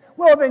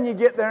 Well, then you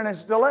get there and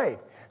it's delayed.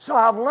 So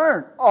I've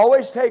learned,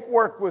 always take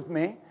work with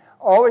me,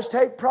 always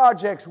take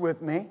projects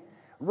with me,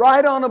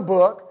 write on a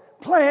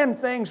book, plan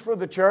things for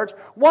the church.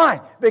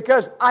 Why?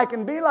 Because I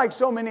can be like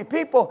so many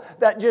people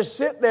that just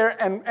sit there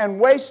and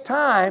waste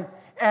time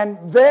and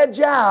veg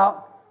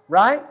out,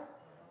 right?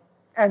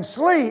 And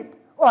sleep,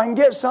 or I can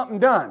get something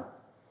done.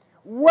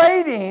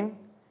 Waiting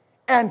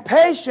and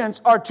patience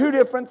are 2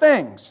 different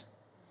things.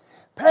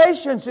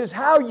 Patience is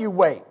how you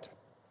wait.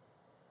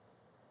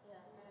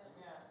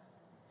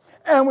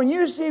 And when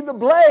you see the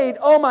blade,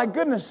 oh my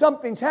goodness,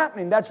 something's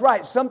happening. That's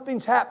right,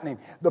 something's happening.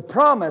 The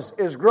promise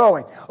is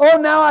growing. Oh,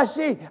 now I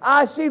see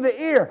the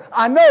ear.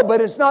 I know, but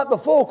it's not the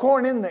full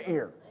corn in the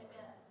ear.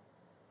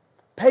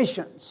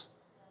 Patience.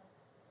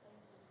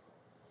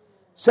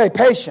 Say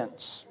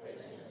patience.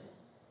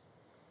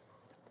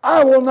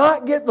 I will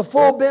not get the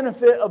full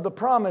benefit of the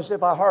promise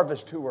if I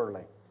harvest too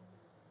early.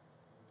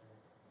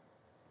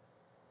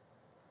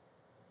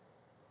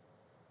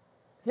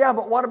 Yeah,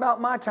 but what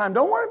about my time?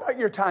 Don't worry about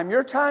your time.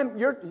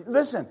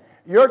 Listen,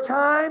 your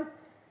time,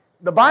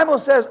 the Bible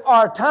says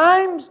our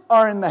times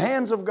are in the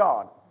hands of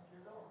God.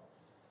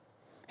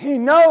 He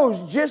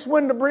knows just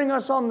when to bring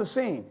us on the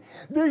scene.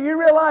 Do you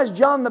realize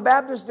John the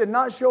Baptist did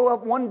not show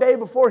up one day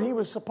before he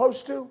was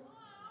supposed to?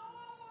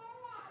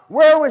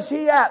 Where was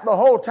he at the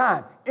whole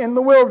time? In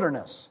the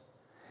wilderness.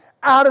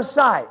 Out of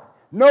sight.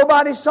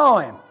 Nobody saw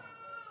him.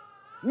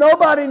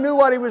 Nobody knew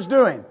what he was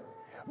doing.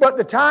 But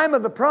the time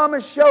of the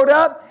promise showed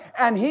up,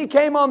 and he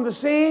came on the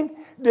scene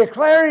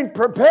declaring,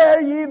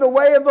 "Prepare ye the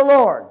way of the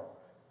Lord."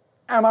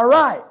 Am I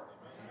right?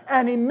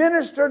 And he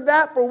ministered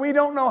that for we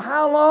don't know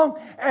how long.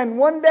 And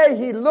one day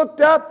he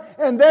looked up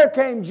and there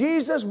came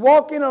Jesus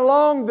walking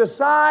along the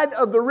side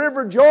of the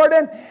river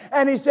Jordan.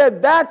 And he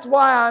said, "That's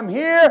why I'm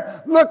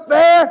here. Look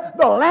there,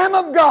 the Lamb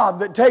of God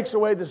that takes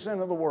away the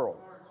sin of the world."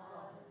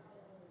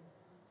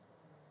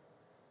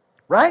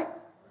 Right?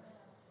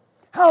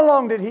 How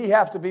long did he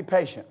have to be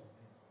patient?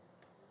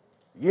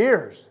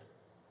 Years.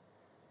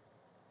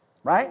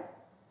 Right?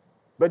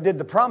 But did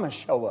the promise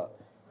show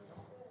up?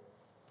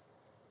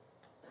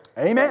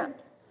 Amen.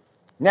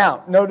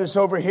 Now, notice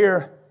over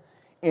here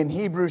in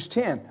Hebrews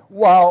 10,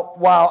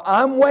 while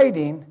I'm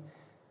waiting,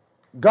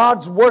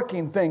 God's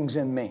working things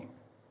in me.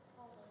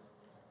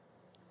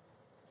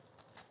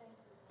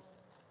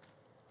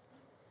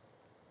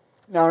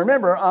 Now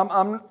remember,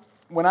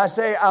 when I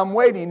say I'm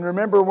waiting,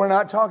 remember we're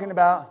not talking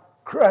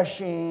about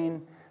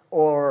crushing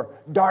or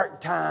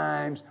dark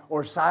times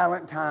or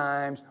silent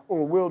times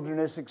or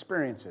wilderness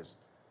experiences.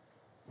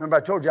 Remember I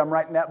told you I'm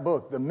writing that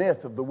book, The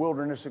Myth of the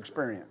Wilderness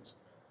Experience.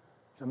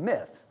 It's a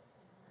myth.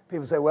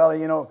 People say, well,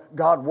 you know,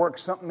 God worked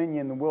something in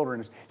you in the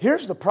wilderness.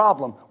 Here's the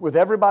problem with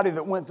everybody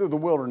that went through the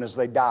wilderness,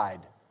 they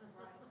died.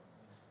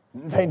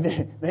 They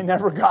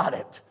never got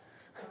it.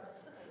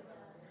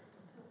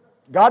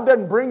 God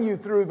doesn't bring you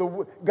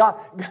through God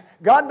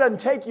doesn't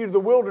take you to the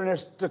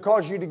wilderness to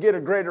cause you to get a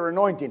greater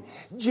anointing.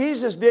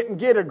 Jesus didn't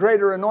get a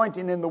greater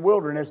anointing in the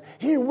wilderness.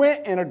 He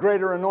went in a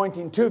greater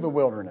anointing to the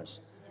wilderness.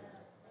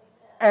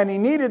 And he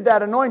needed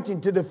that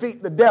anointing to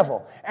defeat the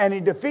devil. And he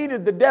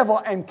defeated the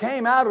devil and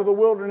came out of the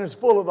wilderness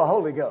full of the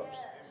Holy Ghost.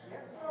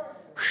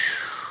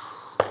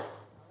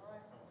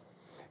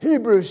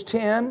 Hebrews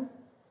 10,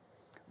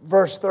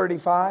 verse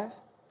 35.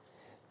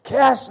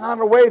 Cast not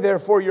away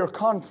therefore your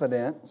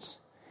confidence,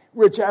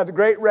 which hath the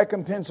great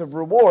recompense of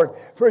reward.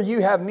 For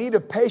you have need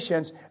of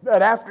patience,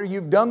 that after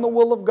you've done the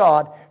will of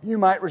God, you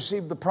might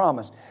receive the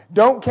promise.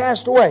 Don't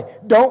cast away.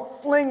 Don't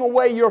fling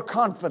away your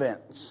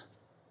confidence.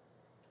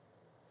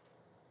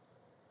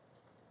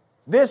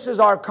 This is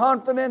our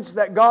confidence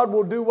that God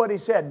will do what He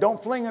said.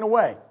 Don't fling it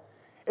away.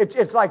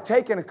 It's like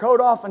taking a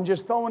coat off and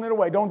just throwing it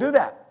away. Don't do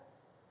that.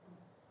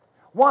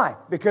 Why?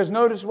 Because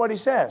notice what He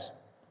says.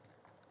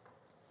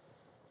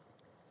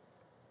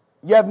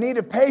 You have need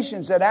of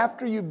patience that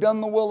after you've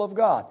done the will of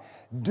God.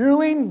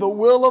 Doing the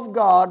will of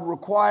God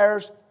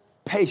requires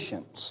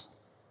patience.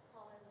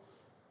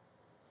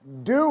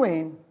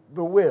 Doing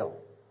the will.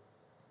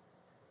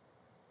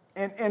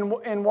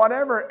 In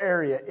whatever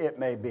area it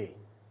may be.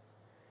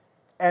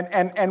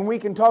 And we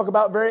can talk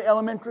about very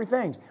elementary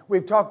things.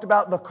 We've talked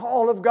about the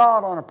call of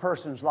God on a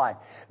person's life.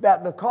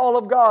 That the call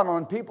of God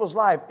on people's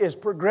life is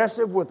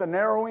progressive with a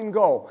narrowing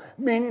goal,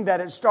 meaning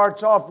that it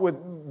starts off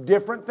with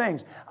different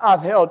things.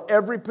 I've held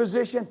every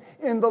position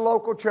in the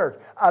local church.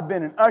 I've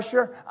been an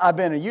usher. I've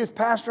been a youth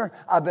pastor.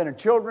 I've been a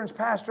children's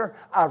pastor.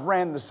 I've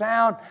ran the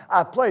sound.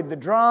 I've played the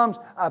drums.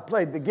 I've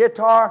played the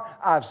guitar.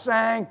 I've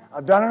sang.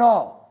 I've done it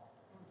all.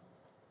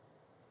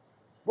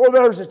 Well,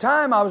 there was a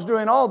time I was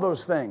doing all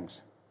those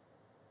things.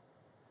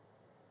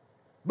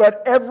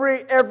 But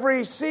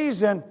every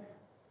season,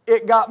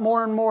 it got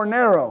more and more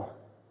narrow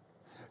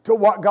to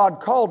what God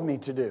called me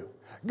to do.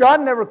 God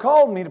never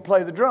called me to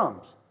play the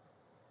drums.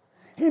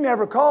 He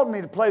never called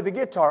me to play the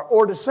guitar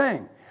or to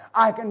sing.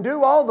 I can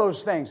do all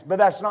those things, but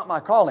that's not my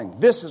calling.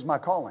 This is my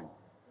calling.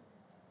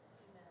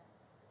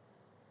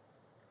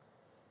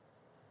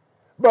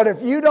 But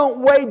if you don't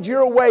wade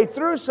your way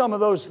through some of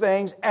those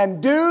things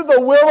and do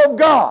the will of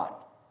God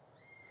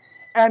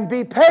and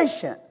be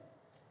patient,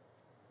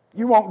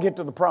 you won't get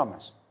to the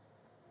promise.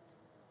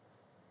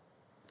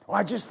 Well,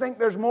 I just think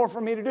there's more for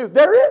me to do.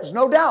 There is,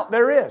 no doubt,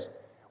 there is.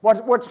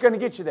 What's going to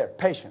get you there?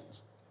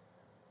 Patience.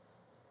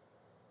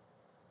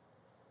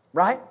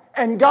 Right?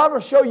 And God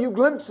will show you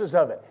glimpses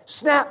of it,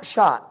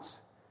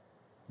 snapshots.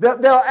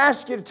 They'll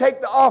ask you to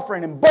take the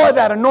offering, and boy,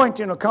 that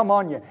anointing will come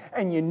on you.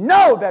 And you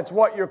know that's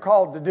what you're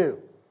called to do.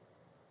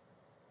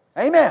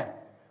 Amen.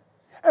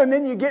 And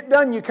then you get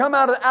done, you come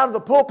out of the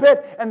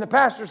pulpit, and the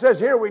pastor says,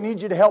 here, we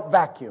need you to help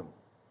vacuum.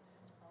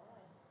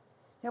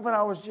 Yeah, but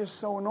I was just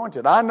so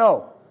anointed. I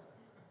know.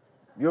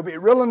 You'll be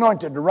real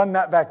anointed to run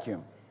that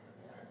vacuum.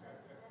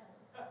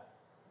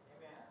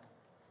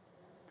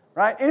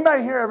 Right?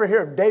 Anybody here ever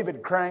hear of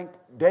David Crank?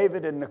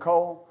 David and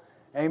Nicole?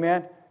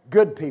 Amen?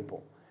 Good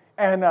people.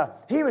 And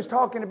he was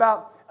talking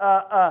about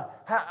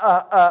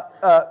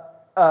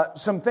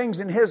some things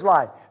in his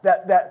life.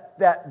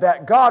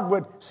 That God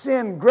would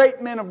send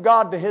great men of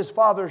God to His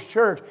Father's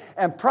church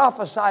and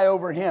prophesy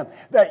over him.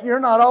 That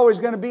you're not always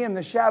going to be in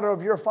the shadow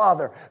of your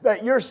Father.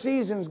 That your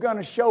season's going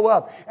to show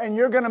up and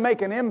you're going to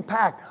make an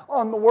impact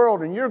on the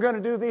world and you're going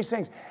to do these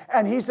things.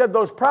 And he said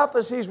those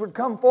prophecies would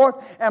come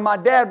forth and my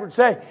dad would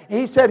say,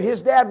 he said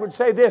his dad would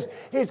say this.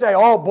 He'd say,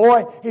 oh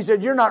boy, he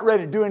said, you're not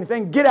ready to do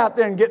anything. Get out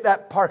there and get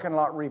that parking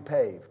lot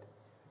repaved.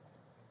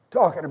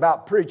 Talking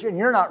about preaching,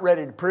 you're not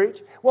ready to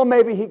preach. Well,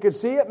 maybe he could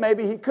see it,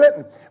 maybe he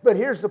couldn't. But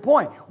here's the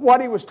point.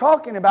 What he was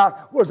talking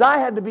about was I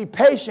had to be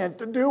patient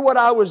to do what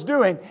I was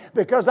doing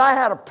because I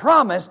had a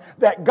promise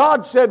that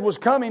God said was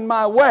coming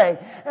my way,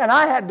 and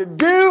I had to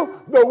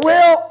do the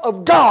will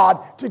of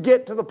God to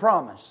get to the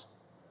promise.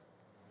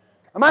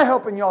 Am I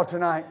helping y'all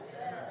tonight?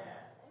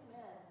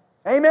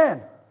 Yes.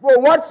 Amen. Well,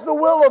 what's the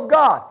will of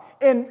God?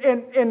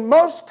 In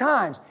most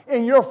times,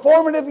 in your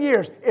formative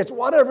years, it's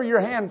whatever your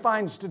hand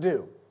finds to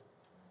do.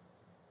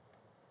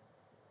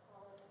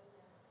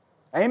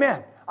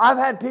 Amen. I've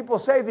had people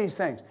say these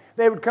things.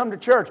 They would come to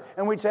church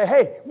and we'd say,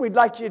 hey, we'd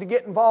like you to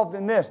get involved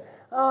in this.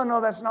 Oh,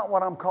 no, that's not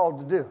what I'm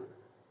called to do.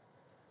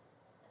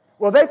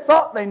 Well, they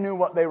thought they knew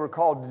what they were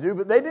called to do,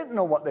 but they didn't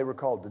know what they were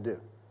called to do.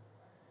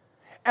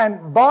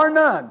 And bar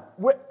none,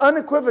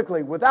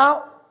 unequivocally,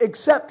 without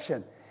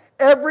exception,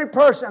 every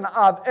person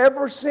I've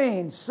ever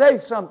seen say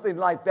something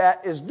like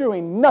that is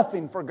doing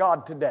nothing for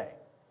God today.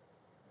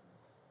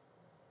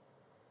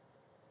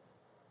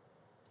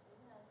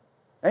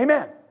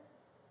 Amen.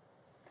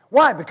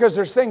 Why? Because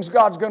there's things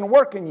God's going to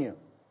work in you.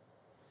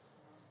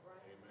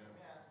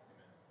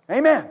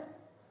 Amen.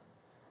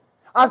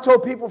 I've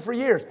told people for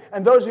years,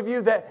 and those of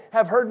you that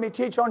have heard me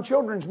teach on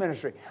children's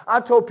ministry,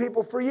 I've told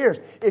people for years,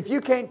 if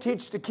you can't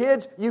teach to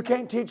kids, you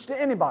can't teach to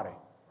anybody.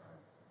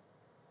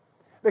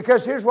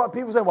 Because here's what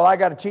people say, well, I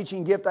got a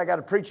teaching gift, I got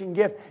a preaching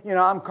gift,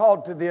 I'm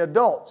called to the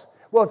adults.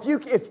 Well,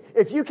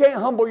 if you can't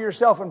humble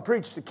yourself and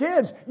preach to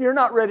kids, you're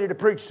not ready to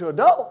preach to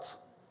adults.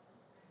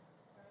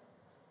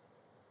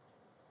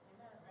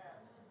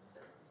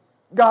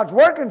 God's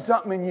working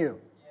something in you.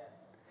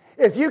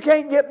 If you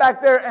can't get back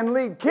there and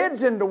lead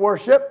kids into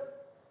worship,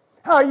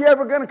 how are you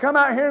ever going to come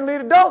out here and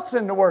lead adults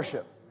into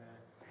worship?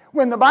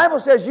 When the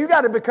Bible says you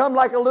got to become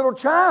like a little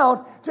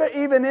child to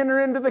even enter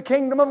into the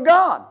kingdom of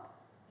God.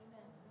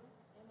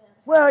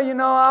 Well,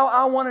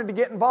 I wanted to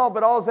get involved,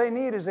 but all they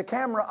need is a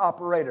camera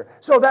operator.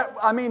 So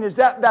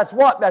that's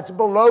what? That's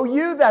below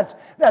you? That's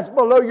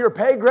below your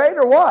pay grade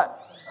or what?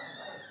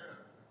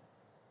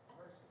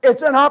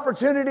 It's an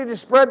opportunity to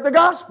spread the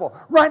gospel.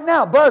 Right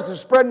now, Buzz is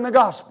spreading the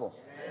gospel.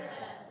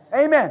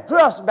 Amen. Who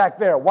else is back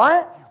there?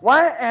 Wyatt?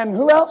 Wyatt and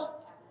who else?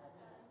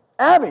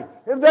 Abby.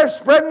 They're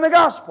spreading the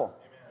gospel.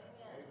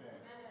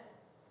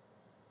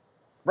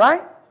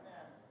 Right?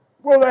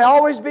 Will they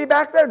always be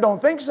back there?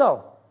 Don't think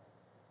so.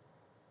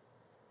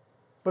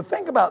 But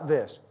think about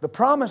this. The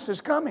promise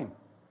is coming.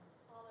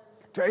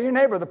 Tell your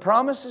neighbor, the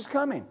promise is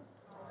coming.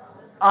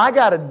 I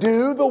got to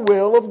do the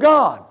will of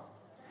God.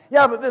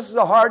 Yeah, but this is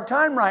a hard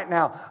time right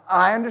now.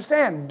 I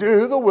understand.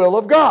 Do the will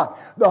of God.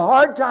 The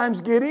hard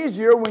times get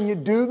easier when you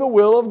do the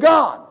will of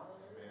God.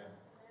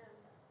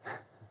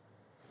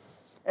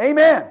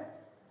 Amen.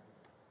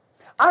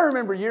 I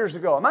remember years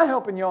ago, am I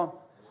helping y'all?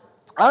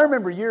 I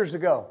remember years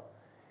ago,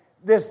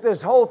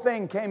 this whole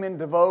thing came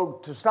into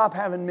vogue to stop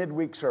having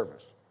midweek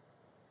service.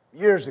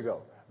 Years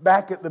ago,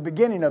 back at the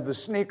beginning of the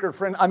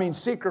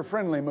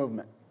seeker-friendly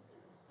movement.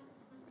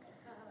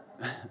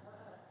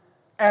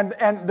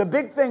 And the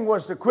big thing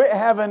was to quit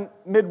having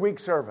midweek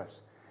service.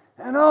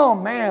 And oh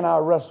man, I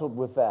wrestled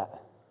with that.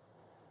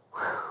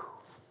 Whew.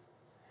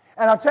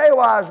 And I'll tell you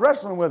why I was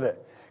wrestling with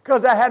it.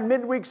 Because I had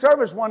midweek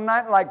service one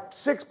night and like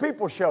 6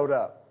 people showed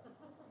up.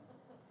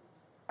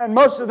 And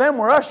most of them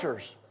were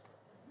ushers.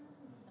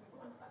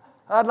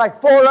 I had like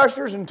 4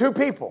 ushers and 2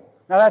 people.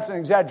 Now that's an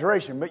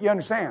exaggeration, but you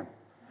understand.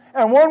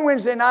 And one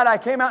Wednesday night I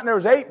came out and there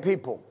was 8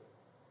 people.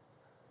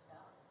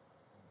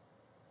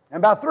 And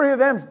about 3 of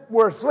them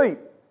were asleep.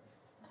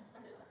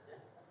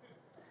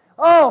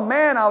 Oh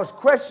man, I was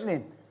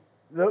questioning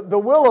the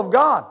will of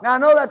God. Now I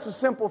know that's a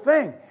simple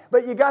thing,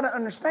 but you got to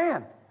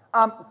understand.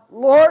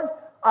 Lord,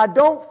 I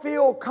don't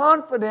feel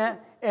confident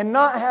in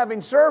not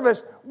having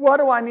service. What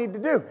do I need to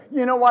do?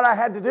 You know what I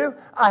had to do?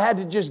 I had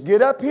to just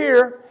get up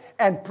here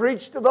and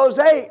preach to those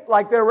 8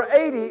 like there were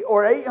 80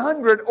 or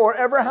 800 or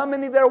ever how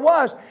many there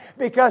was,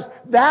 because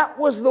that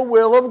was the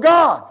will of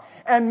God.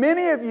 And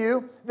many of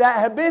you that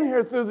have been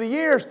here through the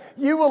years,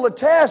 you will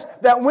attest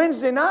that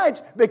Wednesday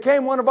nights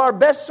became one of our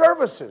best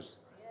services.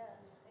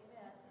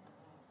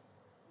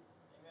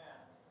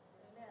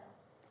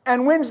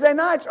 And Wednesday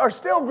nights are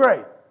still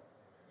great.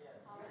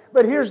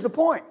 But here's the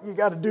point. You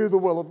got to do the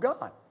will of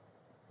God.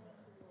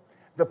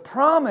 The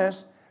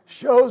promise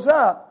shows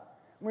up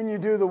when you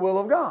do the will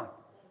of God.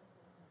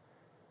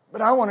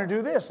 But I want to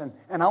do this, and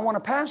I want to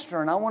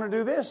pastor, and I want to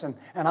do this, and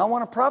I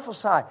want to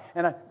prophesy,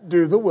 and I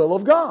do the will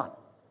of God.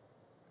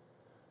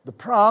 The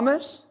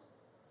promise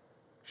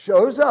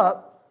shows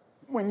up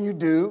when you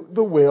do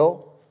the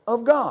will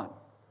of God.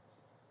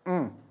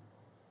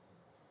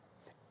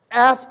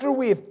 After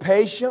we have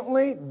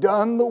patiently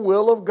done the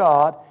will of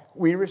God,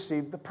 we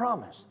receive the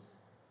promise.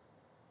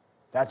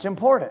 That's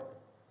important.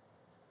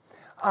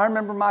 I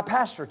remember my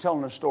pastor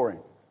telling a story.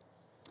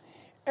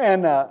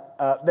 And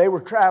they were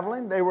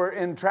traveling. They were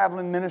in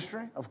traveling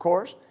ministry, of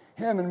course.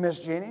 Him and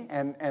Miss Jeannie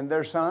and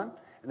their son.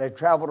 They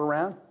traveled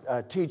around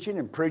teaching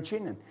and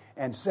preaching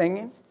and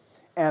singing.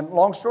 And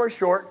long story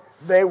short,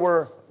 they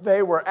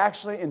were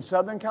actually in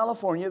Southern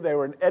California. They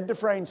were in Ed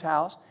Dufresne's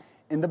house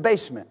in the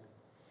basement.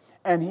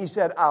 And he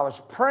said, I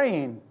was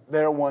praying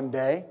there one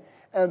day,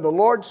 and the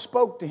Lord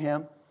spoke to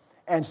him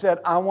and said,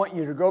 I want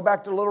you to go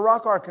back to Little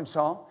Rock,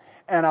 Arkansas,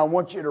 and I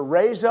want you to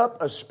raise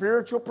up a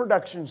spiritual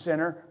production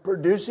center,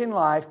 producing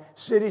life,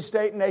 city,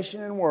 state,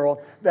 nation, and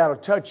world, that'll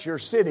touch your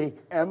city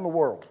and the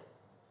world.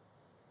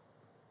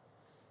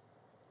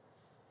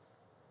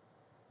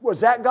 Was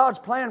that God's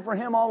plan for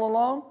him all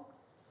along?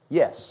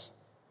 Yes.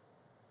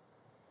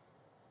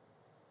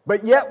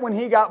 But yet when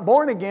he got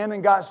born again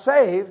and got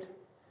saved,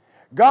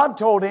 God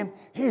told him,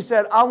 He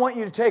said, I want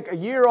you to take a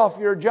year off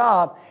your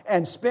job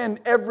and spend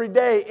every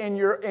day in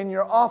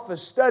your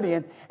office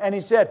studying. And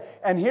He said,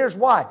 and here's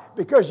why.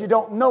 Because you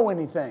don't know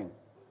anything.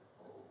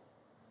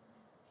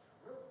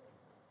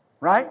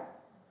 Right?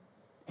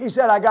 He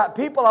said, I got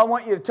people I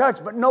want you to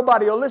touch, but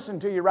nobody will listen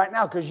to you right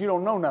now because you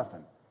don't know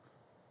nothing.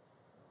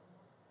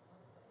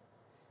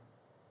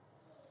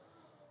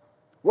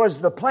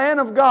 Was the plan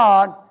of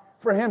God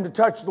for him to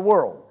touch the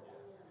world?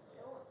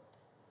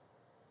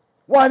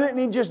 Why didn't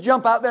he just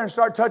jump out there and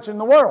start touching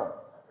the world?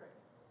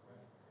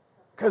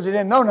 Because he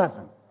didn't know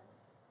nothing.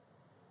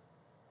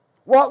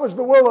 What was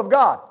the will of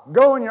God?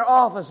 Go in your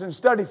office and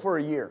study for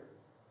a year.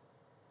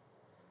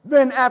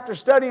 Then after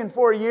studying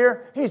for a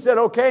year, he said,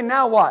 okay,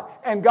 now what?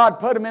 And God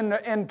put him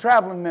in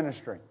traveling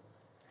ministry.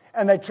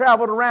 And they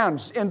traveled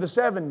around in the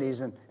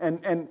 70s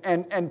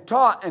and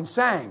taught and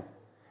sang.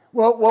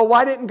 Well,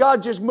 why didn't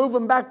God just move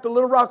them back to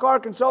Little Rock,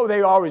 Arkansas?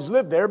 They always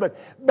lived there, but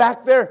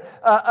back there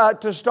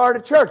to start a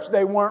church.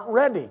 They weren't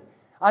ready.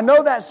 I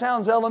know that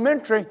sounds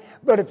elementary,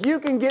 but if you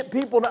can get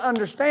people to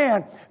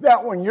understand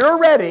that when you're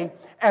ready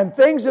and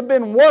things have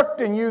been worked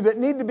in you that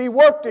need to be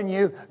worked in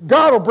you,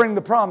 God will bring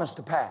the promise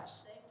to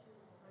pass.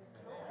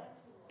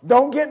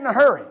 Don't get in a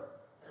hurry.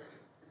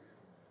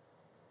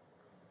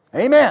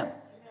 Amen.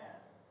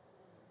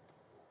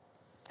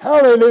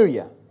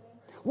 Hallelujah.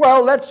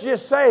 Well, let's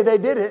just say they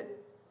did it.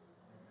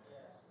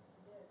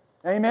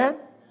 Amen?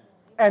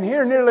 And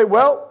here nearly,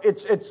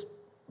 it's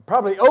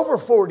probably over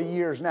 40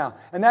 years now.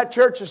 And that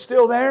church is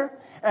still there.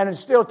 And it's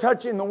still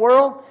touching the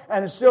world.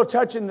 And it's still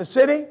touching the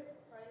city.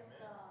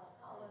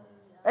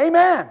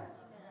 Amen.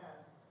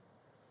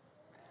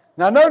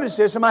 Now notice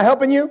this. Am I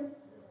helping you?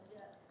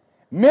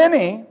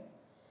 Many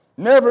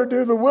never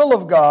do the will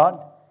of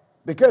God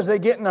because they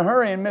get in a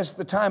hurry and miss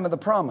the time of the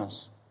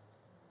promise.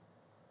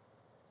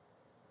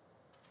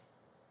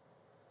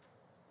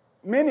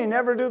 Many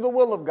never do the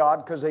will of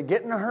God because they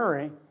get in a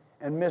hurry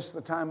and miss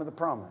the time of the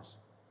promise.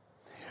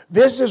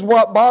 This is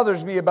what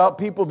bothers me about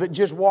people that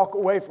just walk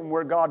away from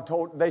where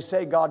they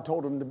say God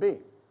told them to be.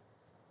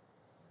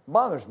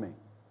 Bothers me.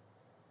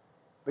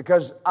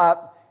 Because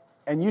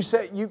and you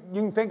say you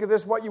can think of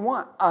this what you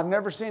want. I've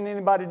never seen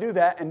anybody do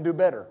that and do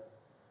better.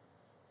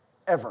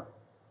 Ever.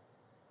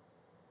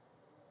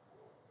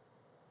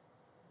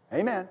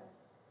 Amen.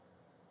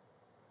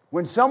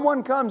 When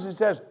someone comes and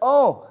says,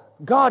 oh,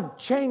 God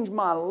changed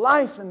my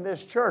life in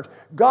this church.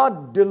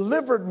 God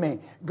delivered me.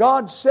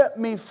 God set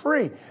me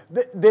free.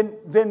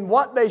 Then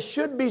what they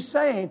should be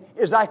saying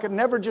is, I could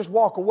never just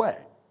walk away.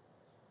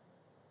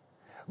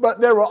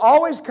 But there will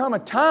always come a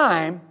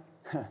time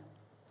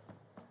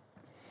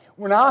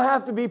when I'll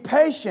have to be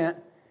patient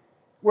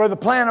where the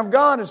plan of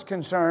God is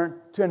concerned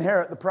to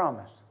inherit the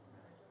promise.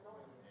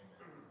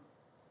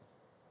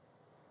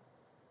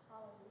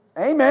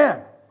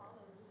 Amen.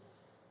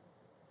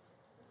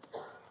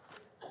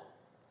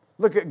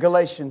 Look at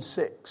Galatians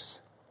 6.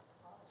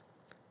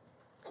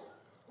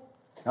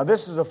 Now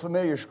this is a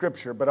familiar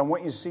scripture, but I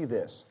want you to see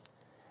this,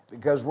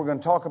 because we're going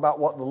to talk about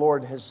what the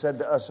Lord has said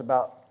to us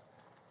about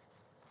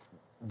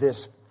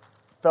this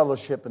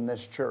fellowship in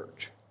this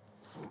church.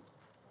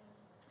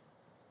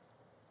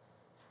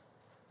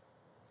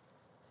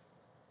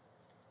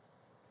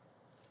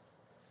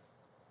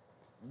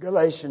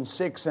 Galatians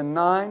 6 and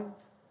 9.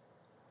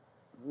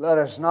 Let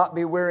us not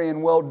be weary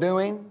in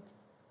well-doing,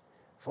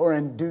 for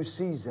in due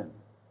season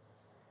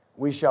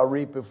we shall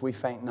reap if we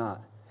faint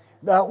not.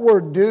 That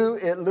word due,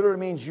 it literally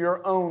means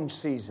your own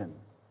season.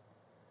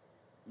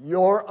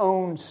 Your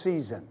own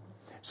season.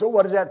 So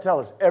what does that tell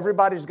us?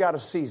 Everybody's got a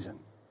season.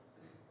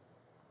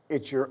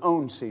 It's your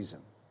own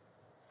season.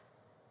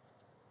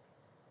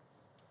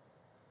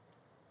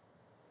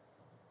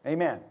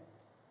 Amen.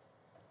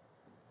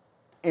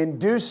 In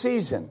due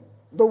season.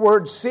 The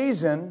word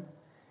season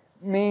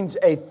means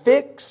a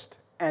fixed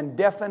and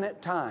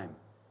definite time.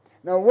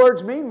 Now,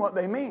 words mean what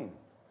they mean.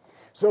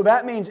 So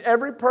that means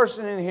every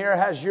person in here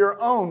has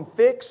your own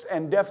fixed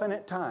and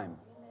definite time.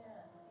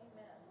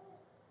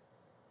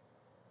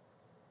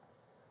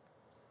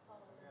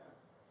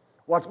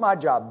 What's my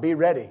job? Be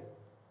ready.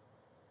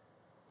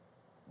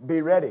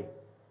 Be ready.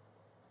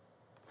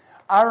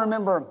 I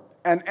remember,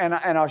 and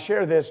I'll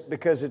share this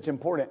because it's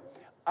important.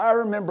 I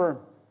remember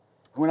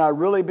when I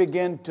really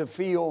began to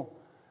feel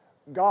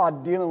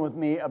God dealing with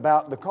me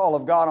about the call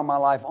of God on my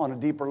life on a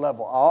deeper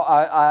level.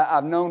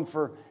 I've known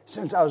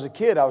since I was a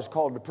kid, I was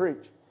called to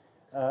preach.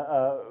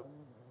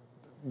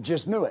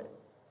 Just knew it.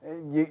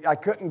 I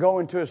couldn't go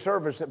into a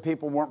service that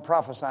people weren't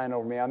prophesying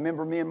over me. I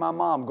remember me and my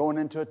mom going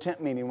into a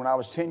tent meeting when I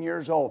was 10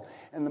 years old,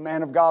 and the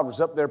man of God was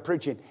up there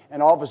preaching,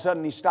 and all of a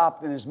sudden he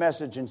stopped in his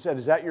message and said,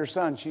 "Is that your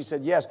son?" She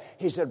said, "Yes."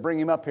 He said, "Bring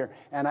him up here."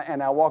 And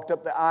I walked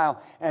up the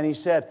aisle, and he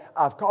said,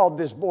 "I've called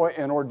this boy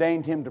and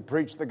ordained him to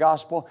preach the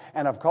gospel,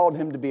 and I've called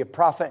him to be a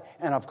prophet,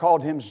 and I've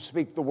called him to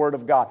speak the word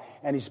of God."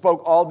 And he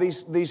spoke all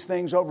these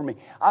things over me.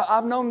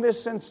 I've known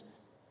this since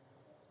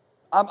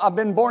I've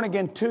been born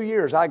again 2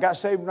 years. I got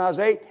saved when I was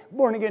 8,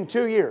 born again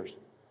 2 years.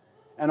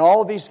 And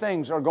all these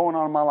things are going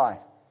on in my life.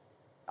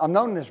 I've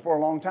known this for a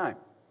long time.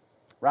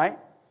 Right?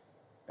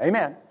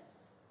 Amen.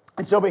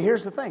 And so, but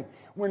here's the thing.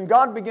 When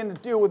God began to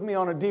deal with me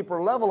on a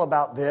deeper level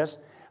about this,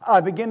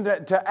 I began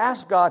to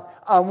ask God,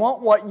 I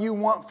want what you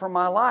want for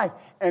my life.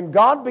 And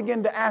God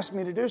began to ask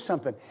me to do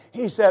something.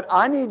 He said,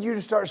 I need you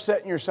to start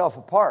setting yourself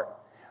apart.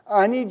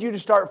 I need you to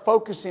start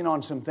focusing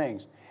on some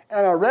things.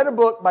 And I read a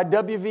book by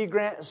W.V.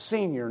 Grant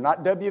Sr.,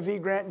 not W.V.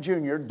 Grant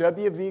Jr.,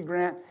 W.V.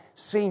 Grant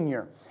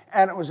Sr.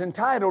 And it was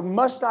entitled,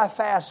 Must I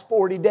Fast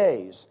 40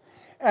 Days?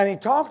 And he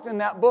talked in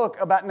that book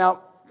about,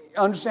 now,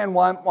 understand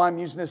why I'm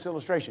using this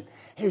illustration.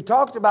 He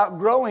talked about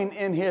growing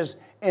in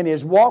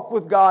his walk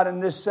with God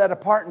and this set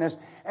apartness.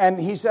 And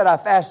he said, I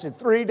fasted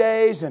 3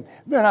 days, and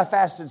then I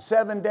fasted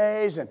 7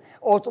 days, and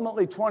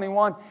ultimately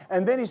 21.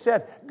 And then he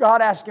said,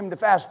 God asked him to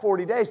fast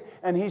 40 days.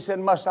 And he said,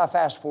 must I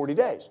fast 40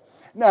 days?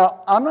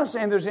 Now, I'm not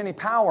saying there's any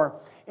power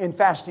in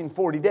fasting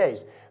 40 days,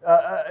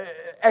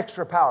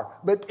 extra power.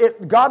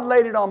 But God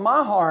laid it on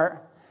my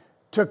heart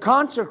to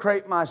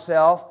consecrate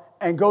myself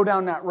and go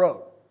down that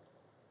road.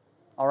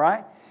 All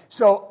right?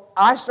 So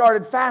I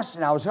started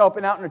fasting. I was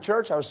helping out in a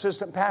church. I was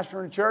assistant pastor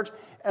in a church.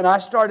 And I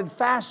started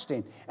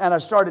fasting. And I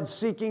started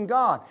seeking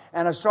God.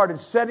 And I started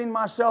setting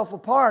myself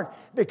apart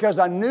because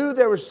I knew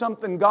there was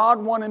something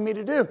God wanted me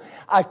to do.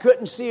 I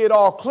couldn't see it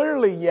all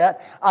clearly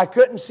yet. I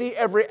couldn't see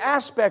every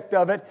aspect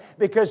of it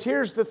because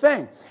here's the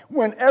thing.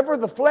 Whenever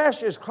the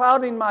flesh is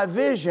clouding my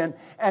vision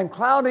and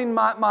clouding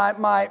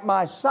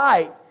my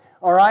sight,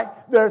 all right,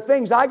 there are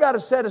things I got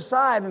to set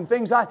aside and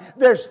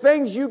there's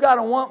things you got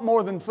to want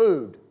more than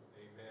food.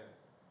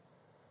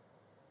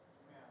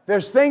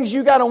 There's things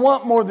you got to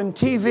want more than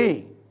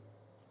TV.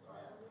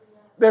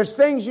 There's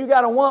things you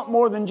got to want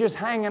more than just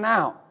hanging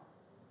out.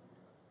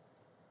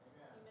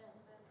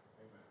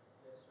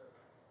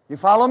 You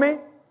follow me?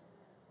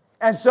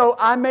 And so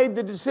I made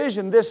the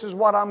decision, this is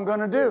what I'm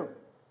going to do.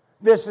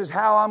 This is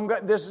how I'm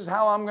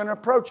going to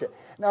approach it.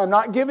 Now, I'm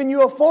not giving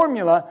you a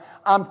formula.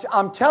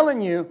 I'm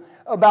telling you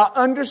about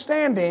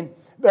understanding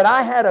that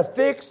I had a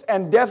fixed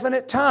and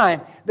definite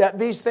time that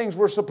these things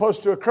were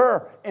supposed to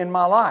occur in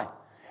my life.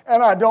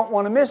 And I don't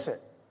want to miss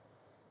it.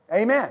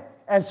 Amen.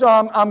 And so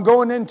I'm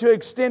going into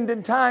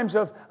extended times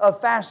of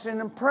fasting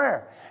and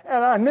prayer.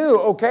 And I knew,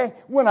 okay,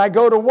 when I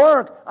go to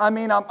work, I'm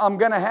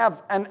going to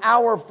have an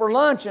hour for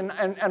lunch. And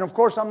of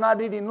course, I'm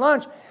not eating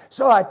lunch.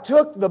 So I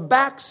took the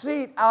back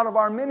seat out of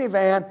our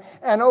minivan.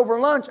 And over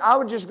lunch, I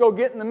would just go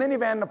get in the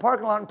minivan in the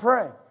parking lot and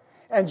pray.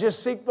 And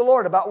just seek the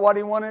Lord about what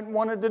He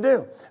wanted to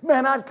do.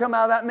 Man, I'd come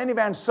out of that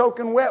minivan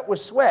soaking wet with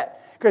sweat.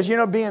 Because,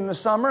 being the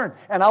summer,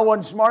 and I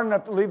wasn't smart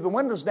enough to leave the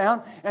windows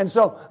down. And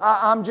so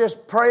I'm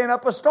just praying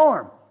up a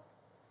storm.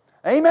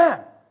 Amen.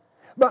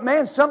 But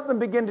man, something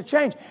began to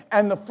change.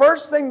 And the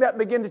first thing that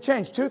began to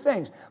change, two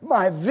things.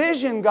 My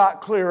vision got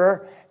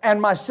clearer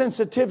and my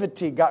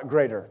sensitivity got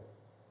greater.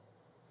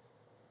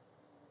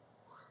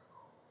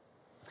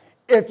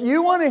 If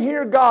you want to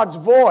hear God's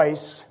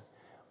voice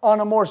on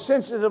a more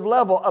sensitive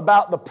level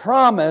about the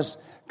promise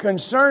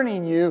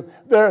concerning you,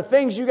 there are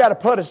things you got to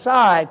put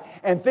aside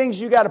and things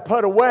you got to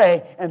put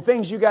away and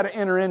things you got to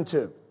enter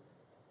into.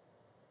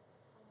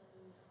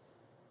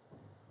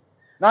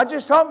 Not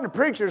just talking to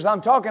preachers, I'm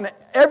talking to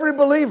every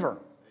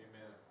believer.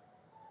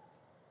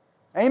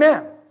 Amen.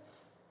 Amen.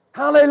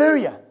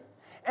 Hallelujah.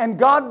 And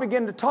God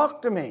began to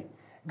talk to me.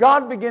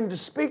 God began to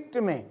speak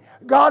to me.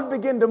 God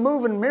began to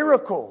move in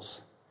miracles.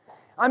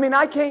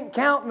 I can't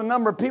count the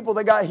number of people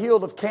that got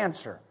healed of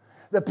cancer.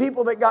 The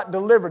people that got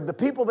delivered, the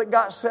people that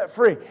got set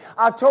free.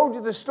 I've told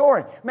you the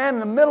story. Man, in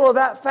the middle of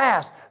that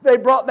fast, they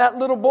brought that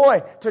little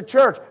boy to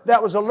church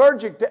that was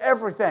allergic to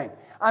everything.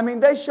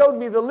 They showed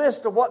me the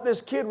list of what this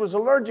kid was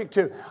allergic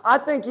to. I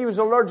think he was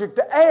allergic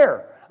to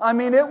air.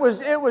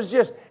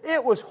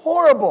 It was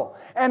horrible.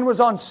 And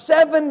was on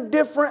 7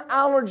 different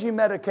allergy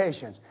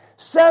medications.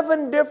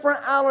 7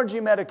 different allergy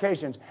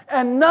medications.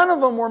 And none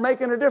of them were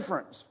making a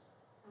difference.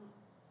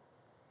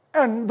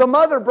 And the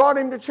mother brought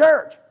him to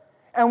church.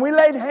 And we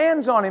laid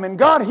hands on him and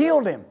God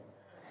healed him.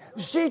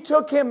 She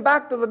took him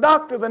back to the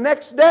doctor the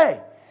next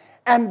day.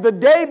 And the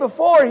day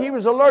before he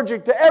was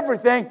allergic to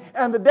everything.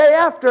 And the day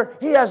after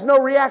he has no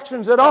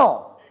reactions at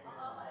all.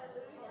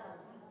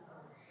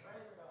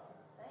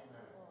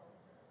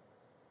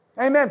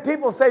 Amen.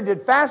 People say,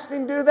 did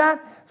fasting do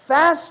that?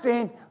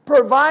 Fasting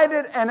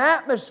provided an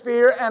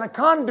atmosphere and a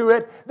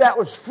conduit that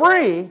was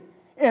free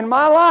in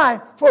my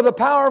life for the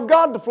power of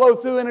God to flow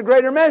through in a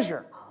greater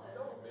measure.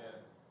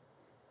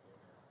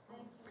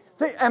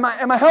 Am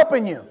I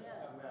helping you?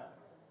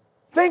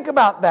 Think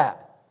about that.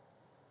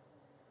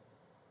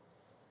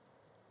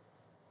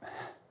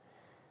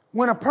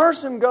 When a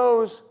person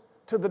goes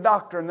to the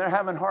doctor and they're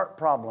having heart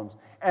problems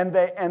and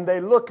they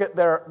look at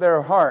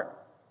their heart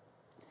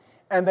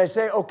and they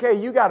say, okay,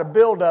 you got a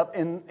buildup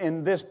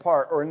in this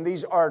part or in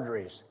these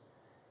arteries,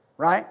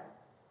 right?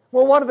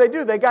 Well, what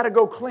do? They got to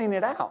go clean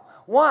it out.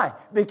 Why?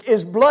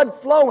 Is blood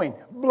flowing?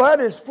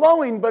 Blood is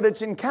flowing, but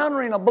it's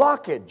encountering a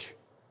blockage.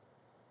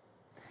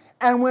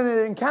 And when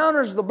it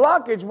encounters the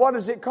blockage, what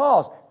does it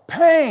cause?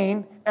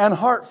 Pain and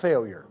heart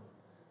failure.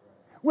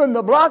 When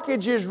the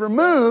blockage is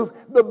removed,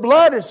 the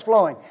blood is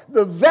flowing.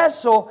 The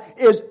vessel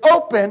is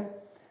open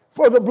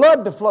for the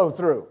blood to flow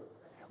through.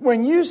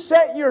 When you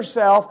set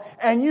yourself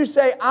and you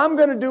say, I'm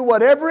going to do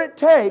whatever it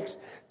takes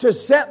to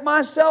set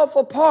myself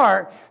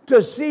apart,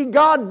 to see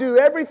God do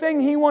everything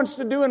He wants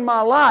to do in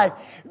my life,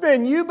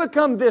 then you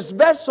become this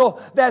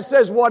vessel that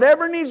says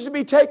whatever needs to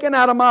be taken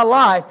out of my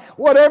life,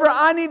 whatever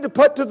I need to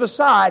put to the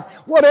side,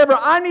 whatever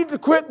I need to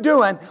quit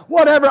doing,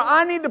 whatever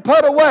I need to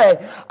put away,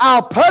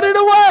 I'll put it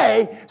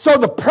away so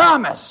the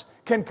promise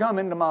can come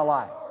into my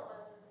life.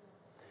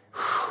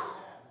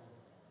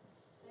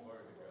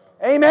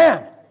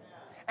 Amen.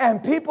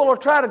 And people will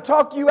try to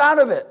talk you out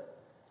of it.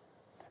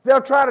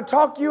 They'll try to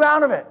talk you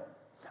out of it.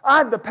 I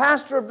had the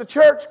pastor of the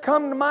church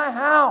come to my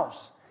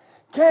house.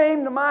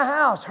 Came to my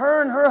house,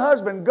 her and her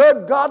husband,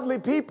 good, godly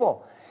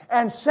people,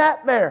 and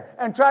sat there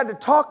and tried to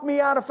talk me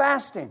out of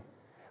fasting.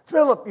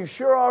 Philip, you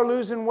sure are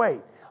losing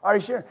weight. Are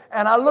you sure?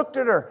 And I looked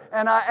at her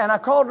and I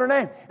called her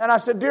name and I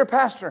said, dear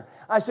pastor,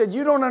 I said,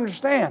 you don't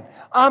understand.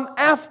 I'm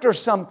after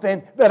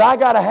something that I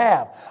got to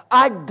have.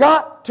 I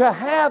got to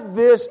have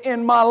this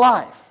in my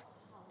life.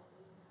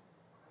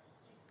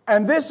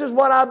 And this is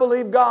what I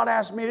believe God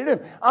asked me to do.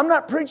 I'm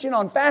not preaching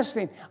on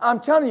fasting. I'm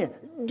telling you,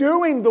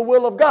 doing the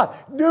will of God.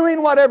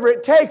 Doing whatever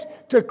it takes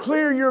to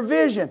clear your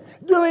vision.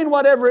 Doing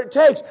whatever it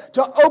takes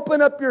to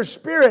open up your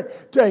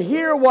spirit to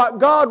hear what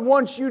God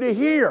wants you to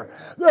hear.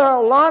 There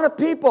are a lot of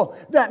people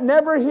that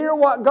never hear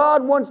what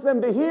God wants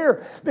them to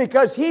hear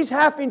because He's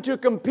having to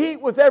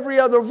compete with every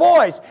other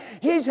voice.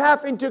 He's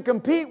having to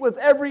compete with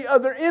every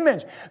other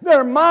image.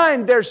 Their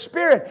mind, their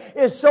spirit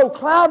is so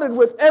clouded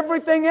with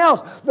everything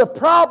else. The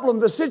problem,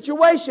 the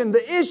situation,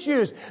 the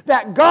issues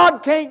that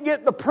God can't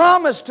get the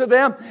promise to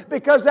them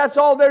because that's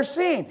all they're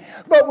seeing.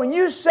 But when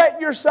you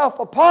set yourself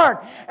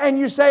apart and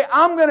you say,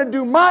 I'm going to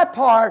do my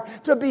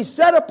part to be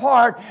set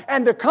apart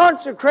and to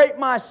consecrate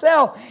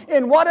myself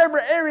in whatever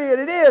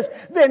area it is,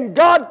 then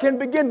God can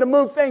begin to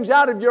move things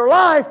out of your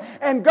life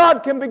and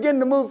God can begin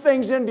to move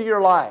things into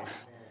your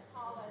life.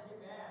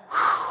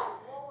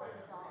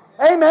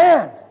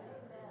 Amen.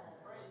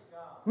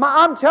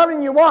 I'm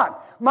telling you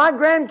what, My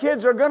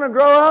grandkids are going to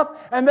grow up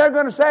and they're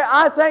going to say,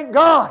 I thank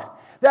God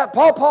that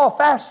Paul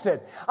fasted.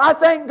 I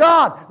thank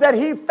God that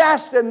he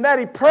fasted and that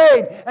he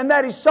prayed and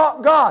that he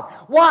sought God.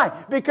 Why?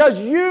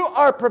 Because you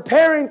are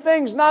preparing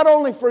things not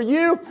only for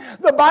you.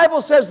 The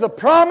Bible says the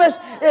promise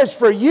is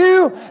for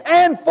you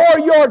and for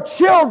your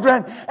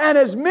children and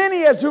as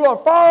many as who are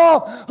far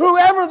off,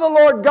 whoever the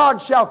Lord God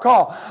shall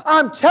call.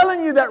 I'm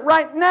telling you that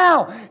right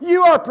now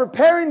you are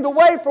preparing the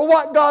way for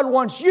what God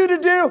wants you to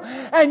do,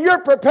 and you're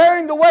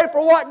preparing the way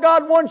for what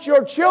God wants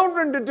your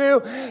children to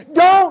do.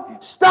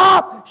 Don't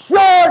stop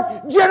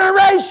short.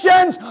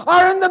 Generations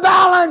are in the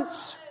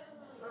balance.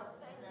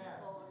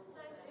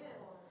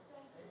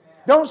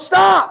 Don't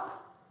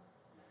stop.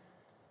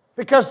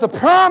 Because the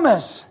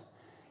promise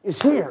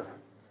is here.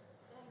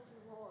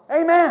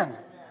 Amen.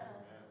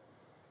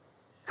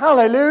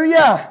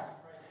 Hallelujah.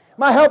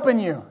 Am I helping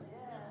you?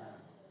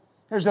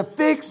 There's a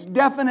fixed,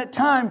 definite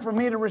time for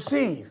me to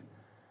receive.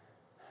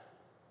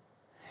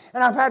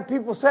 And I've had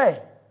people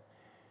say,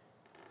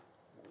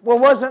 well,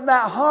 wasn't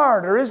that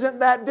hard or isn't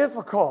that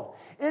difficult?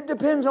 It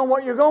depends on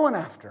what you're going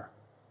after.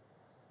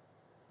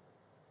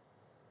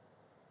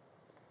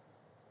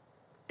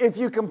 If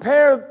you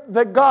compare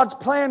God's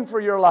plan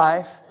for your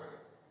life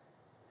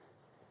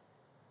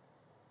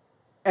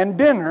and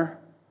dinner,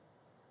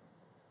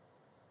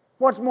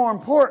 what's more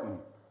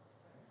important?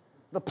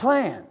 The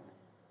plan.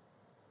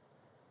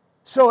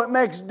 So it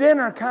makes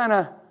dinner kind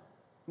of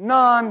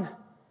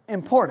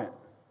non-important.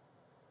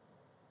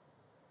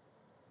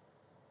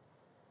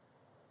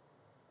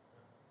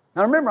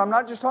 Now remember, I'm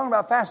not just talking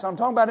about fasting, I'm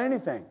talking about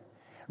anything.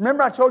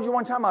 Remember I told you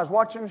one time I was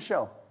watching a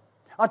show.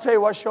 I'll tell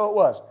you what show it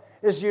was.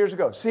 This is years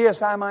ago.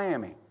 CSI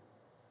Miami.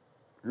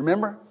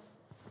 Remember?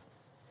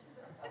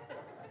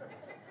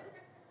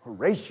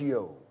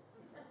 Horatio.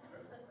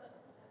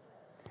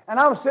 And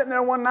I was sitting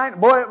there one night,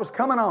 and boy, it was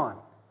coming on.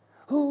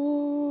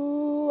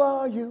 Who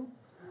are you?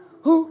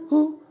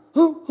 Who?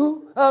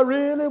 I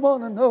really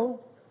want to know.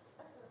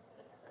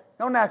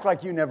 Don't act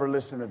like you never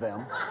listen to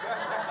them.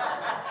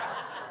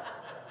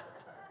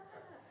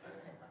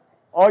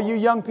 All you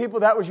young people,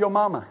 that was your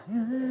mama.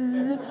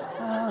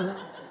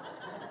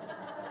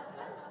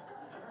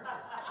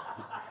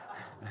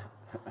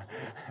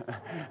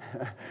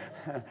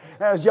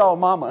 That was y'all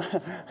mama.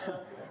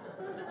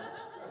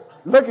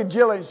 Look at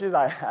Jill and she's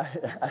like,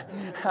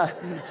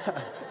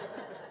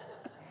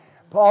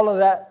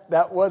 Paula,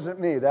 that wasn't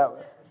me.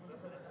 But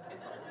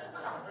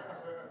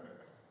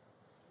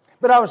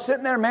I was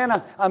sitting there,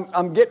 man,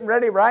 I'm getting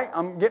ready, right?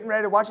 I'm getting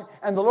ready to watch it.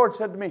 And the Lord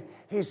said to me,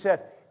 He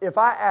said, if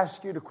I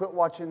asked you to quit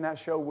watching that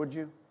show, would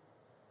you?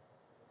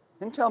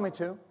 Didn't tell me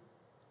to.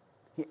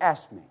 He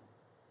asked me.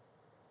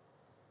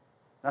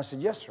 And I said,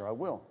 yes, sir, I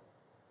will.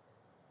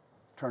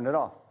 Turned it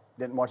off.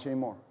 Didn't watch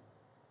anymore.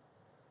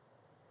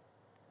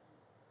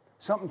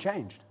 Something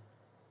changed.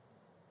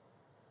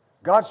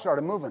 God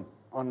started moving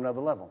on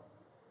another level.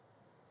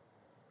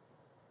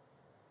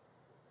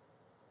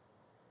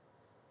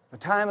 The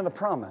time of the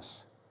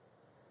promise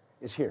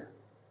is here.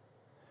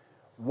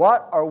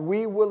 What are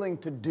we willing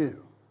to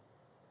do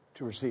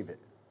to receive it?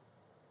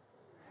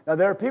 Now,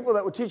 there are people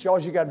that will teach you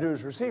all you got to do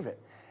is receive it.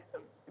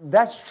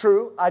 That's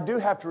true. I do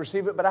have to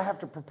receive it, but I have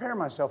to prepare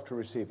myself to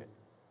receive it.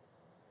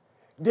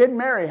 Did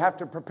Mary have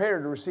to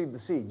prepare to receive the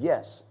seed?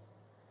 Yes.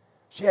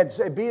 She had to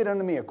say, be it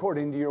unto me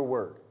according to your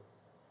word.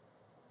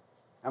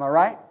 Am I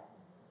right?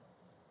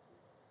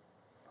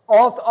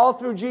 All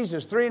through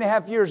Jesus,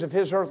 3.5 years of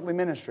His earthly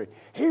ministry,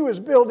 He was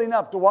building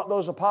up to what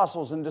those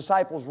apostles and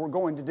disciples were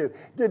going to do.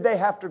 Did they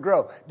have to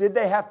grow? Did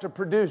they have to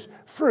produce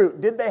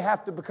fruit? Did they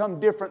have to become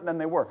different than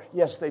they were?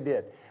 Yes, they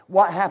did.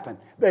 What happened?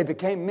 They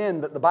became men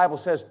that the Bible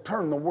says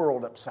turned the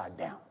world upside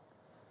down.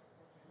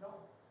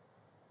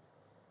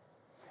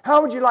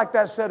 How would you like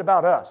that said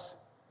about us?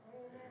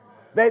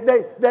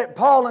 That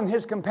Paul and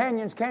his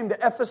companions came to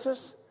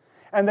Ephesus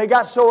and they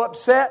got so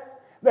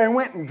upset, they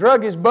went and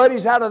drug his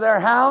buddies out of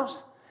their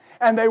house.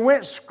 And they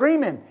went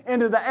screaming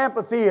into the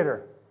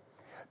amphitheater.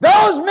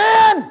 Those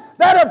men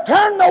that have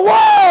turned the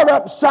world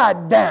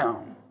upside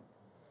down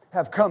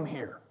have come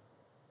here.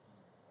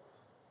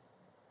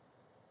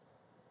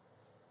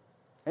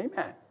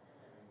 Amen.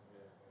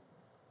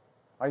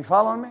 Are you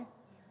following me?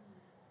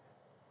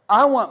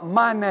 I want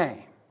my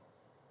name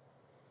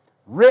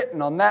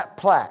written on that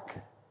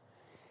plaque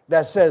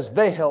that says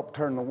they helped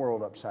turn the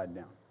world upside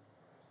down.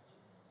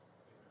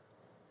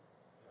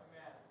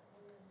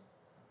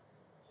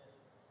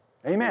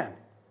 Amen.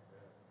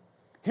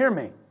 Hear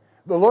me.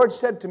 The Lord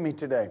said to me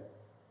today,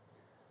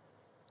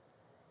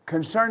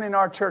 concerning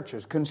our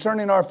churches,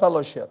 concerning our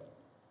fellowship,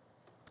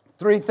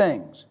 3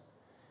 things,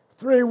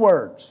 3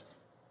 words.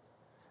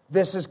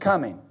 This is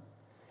coming.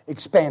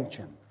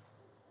 Expansion.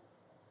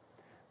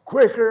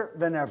 Quicker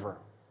than ever.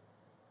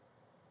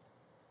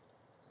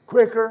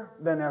 Quicker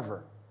than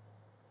ever.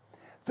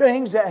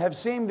 Things that have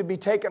seemed to be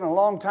taking a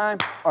long time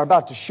are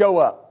about to show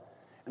up,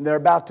 and they're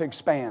about to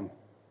expand.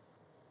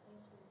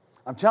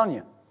 I'm telling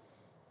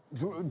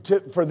you,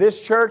 for this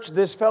church,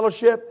 this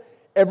fellowship,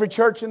 every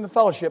church in the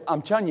fellowship,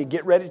 I'm telling you,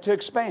 get ready to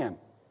expand.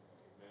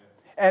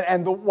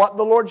 What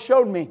the Lord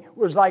showed me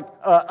was like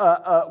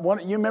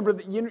you remember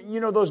you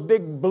know those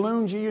big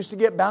balloons you used to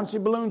get,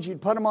 bouncy balloons.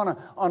 You'd put them on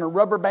a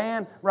rubber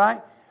band,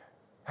 right?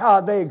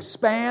 How they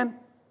expand.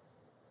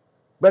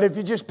 But if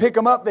you just pick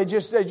them up, they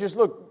just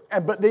look.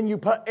 But then you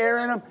put air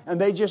in them,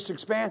 and they just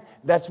expand.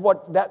 That's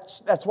what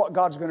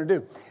God's going to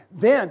do.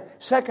 Then,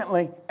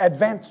 secondly,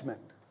 advancement.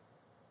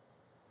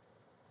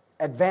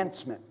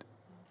 Advancement.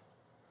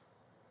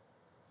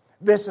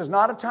 This is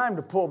not a time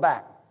to pull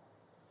back.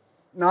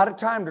 Not a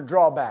time to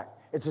draw back.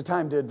 It's a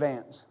time to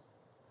advance.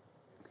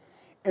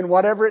 In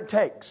whatever it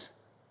takes.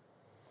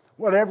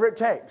 Whatever it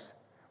takes.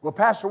 Well,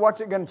 Pastor,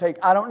 what's it going to take?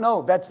 I don't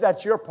know.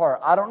 That's your part.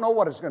 I don't know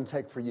what it's going to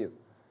take for you.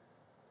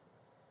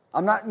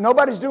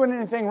 Nobody's doing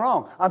anything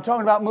wrong. I'm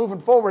talking about moving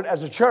forward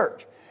as a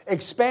church.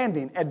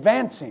 Expanding,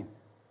 advancing.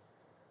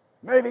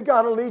 Maybe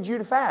God will lead you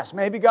to fast.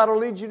 Maybe God will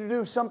lead you to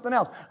do something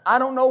else. I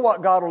don't know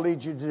what God will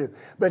lead you to do.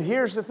 But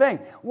here's the thing.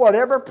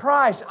 Whatever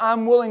price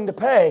I'm willing to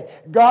pay,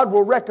 God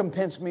will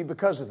recompense me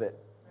because of it.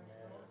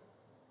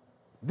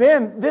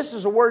 Then, this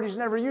is a word He's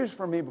never used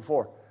for me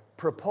before.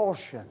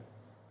 Propulsion.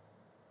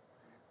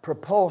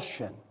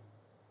 Propulsion.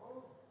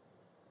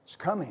 It's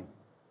coming.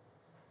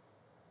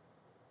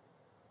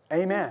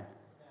 Amen.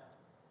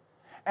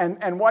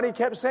 And what He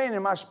kept saying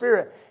in my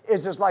spirit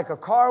is it's like a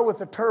car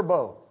with a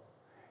turbo.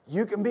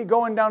 You can be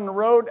going down the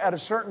road at a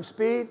certain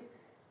speed,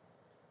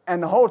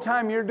 and the whole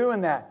time you're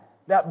doing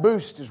that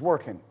boost is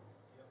working.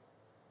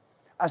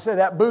 I said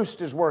that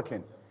boost is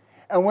working.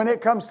 And when it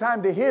comes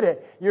time to hit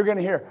it, you're going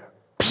to hear,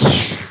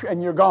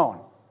 and you're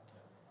gone.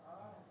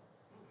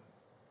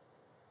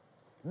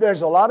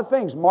 There's a lot of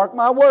things, mark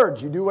my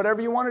words, you do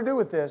whatever you want to do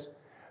with this.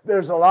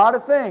 There's a lot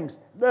of things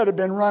that have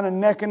been running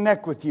neck and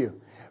neck with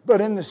you. But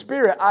in the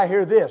Spirit, I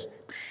hear this.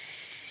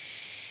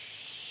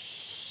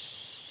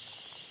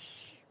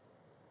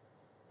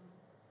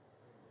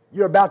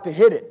 You're about to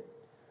hit it.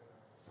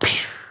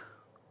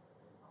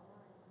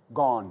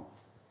 Gone.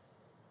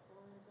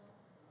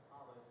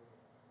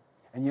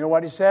 And you know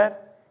what He said?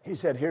 He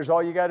said, here's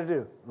all you got to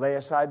do. Lay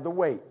aside the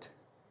weight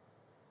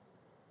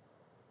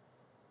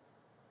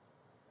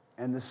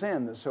and the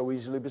sin that so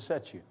easily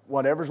besets you.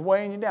 Whatever's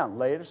weighing you down,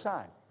 lay it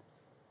aside.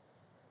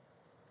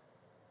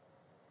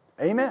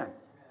 Amen.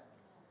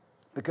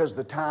 Because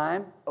the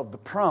time of the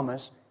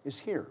promise is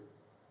here.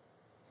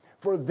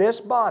 For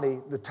this body,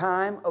 the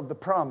time of the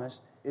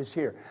promise is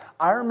here.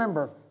 I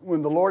remember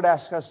when the Lord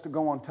asked us to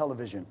go on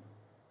television.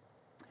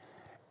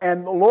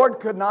 And the Lord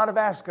could not have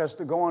asked us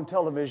to go on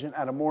television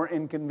at a more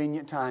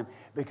inconvenient time,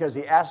 because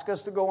He asked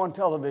us to go on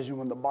television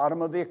when the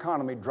bottom of the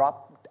economy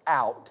dropped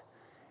out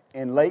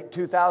in late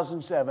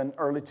 2007,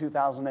 early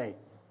 2008.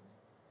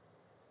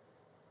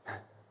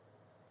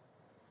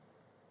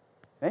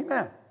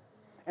 Amen.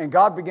 And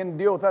God began to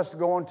deal with us to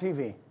go on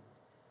TV.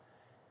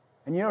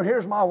 And you know,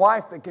 here's my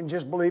wife that can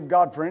just believe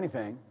God for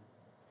anything,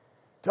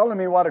 telling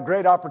me what a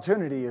great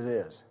opportunity it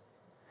is.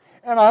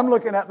 And I'm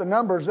looking at the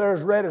numbers. They're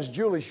as red as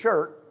Julie's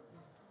shirt.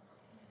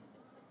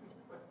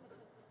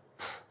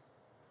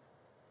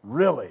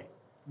 Really?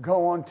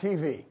 Go on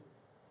TV?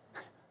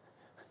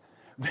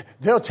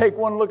 They'll take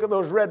one look at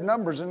those red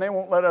numbers and they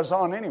won't let us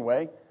on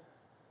anyway.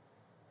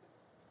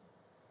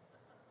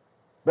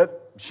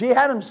 But she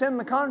had them send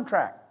the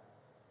contract.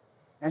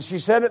 And she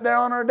set it there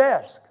on her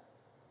desk.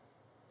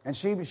 And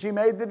she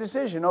made the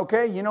decision,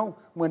 okay, you know,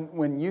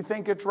 when you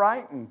think it's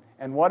right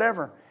and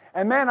whatever.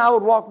 And man, I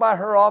would walk by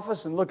her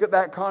office and look at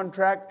that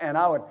contract, and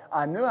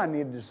I knew I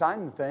needed to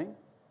sign the thing.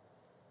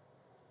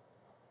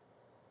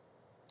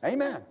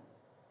 Amen.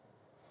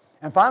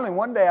 And finally,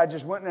 one day I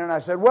just went in there and I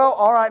said, well,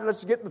 all right,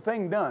 let's get the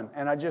thing done.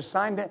 And I just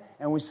signed it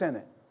and we sent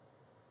it.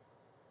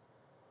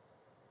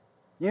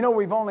 You know,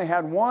 we've only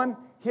had one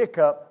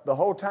hiccup the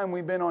whole time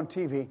we've been on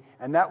TV,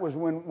 and that was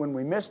when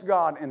we missed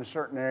God in a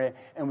certain area,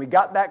 and we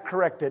got that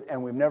corrected,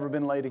 and we've never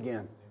been late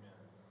again.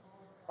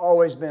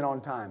 Always been on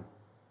time.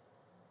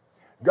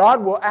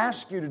 God will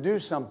ask you to do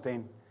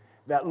something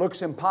that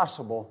looks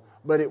impossible,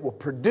 but it will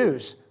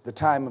produce the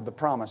time of the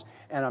promise.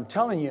 And I'm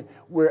telling you,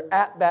 we're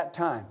at that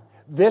time.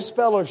 This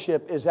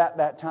fellowship is at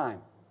that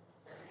time.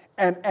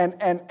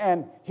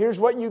 And here's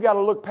what you got to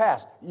look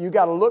past. You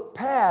got to look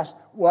past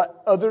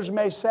what others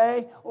may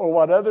say or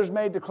what others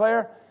may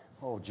declare.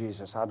 Oh,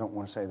 Jesus, I don't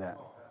want to say that.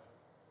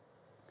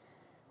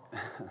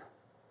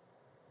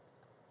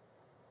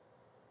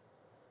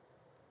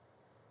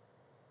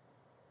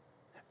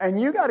 And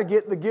you got to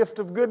get the gift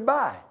of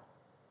goodbye.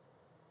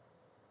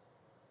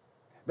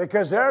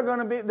 Because there are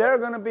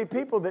going to be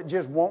people that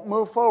just won't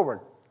move forward.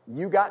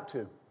 You got to.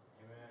 Amen.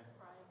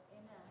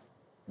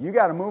 You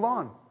got to move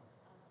on.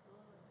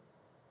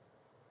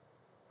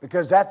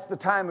 Because that's the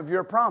time of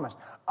your promise.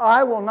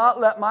 I will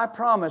not let my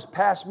promise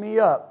pass me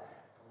up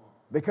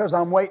because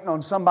I'm waiting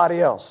on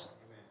somebody else.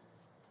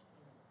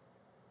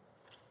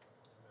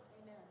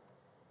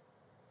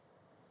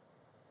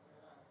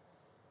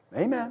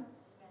 Amen.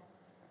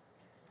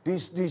 Do you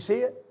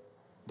see it?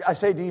 I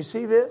say, do you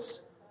see this?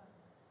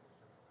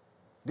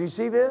 Do you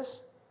see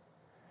this?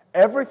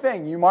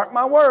 Everything, you mark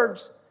my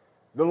words,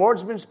 The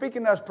Lord's been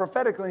speaking to us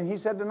prophetically, and He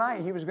said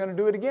tonight He was going to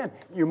do it again.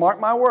 You mark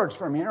my words,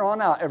 from here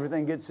on out,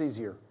 everything gets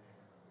easier.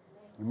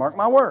 You mark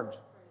my words.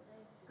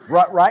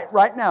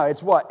 Right now,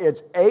 it's what?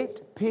 It's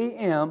 8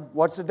 p.m.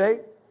 What's the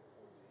date?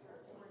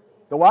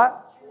 The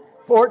what?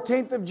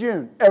 14th of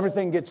June.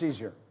 Everything gets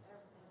easier.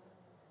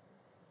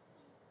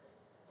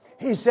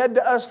 He said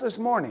to us this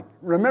morning,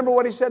 remember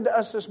what He said to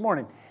us this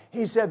morning?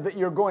 He said that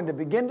you're going to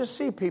begin to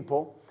see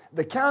people.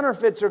 The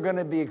counterfeits are going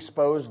to be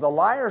exposed. The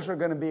liars are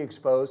going to be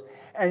exposed.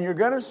 And you're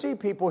going to see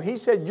people. He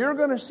said you're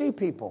going to see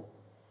people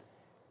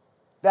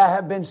that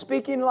have been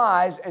speaking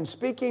lies and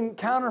speaking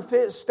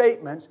counterfeit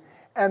statements,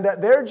 and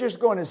that they're just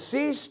going to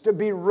cease to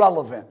be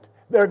relevant.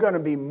 They're going to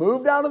be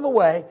moved out of the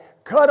way,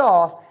 cut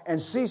off,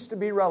 and cease to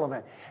be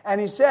relevant. And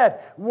He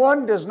said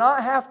one does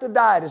not have to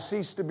die to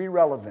cease to be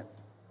relevant.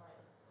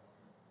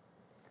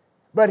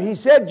 But He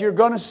said you're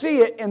going to see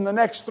it in the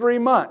next 3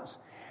 months.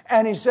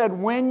 And He said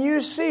when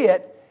you see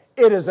it,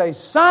 it is a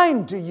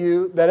sign to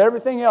you that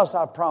everything else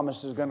I've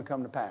promised is going to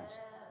come to pass.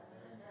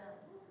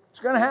 It's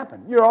going to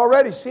happen. You're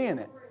already seeing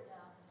it.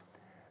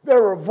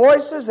 There were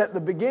voices at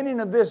the beginning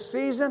of this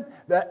season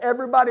that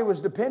everybody was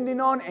depending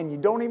on, and you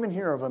don't even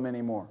hear of them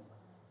anymore.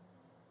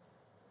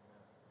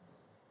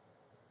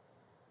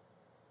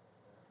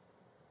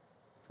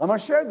 I'm going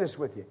to share this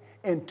with you.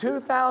 In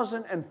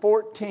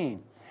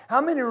 2014,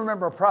 how many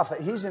remember a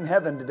prophet? He's in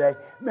heaven today.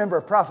 Remember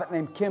a prophet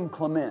named Kim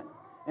Clement?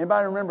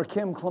 Anybody remember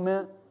Kim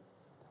Clement?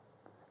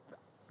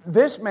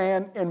 This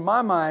man, in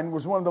my mind,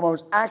 was one of the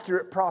most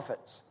accurate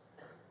prophets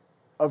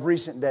of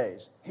recent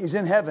days. He's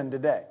in heaven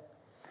today.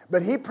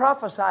 But he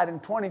prophesied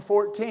in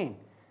 2014.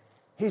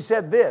 He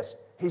said this.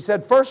 He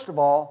said, first of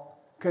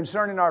all,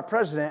 concerning our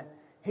president,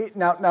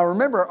 now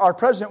remember, our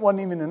president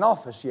wasn't even in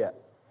office yet.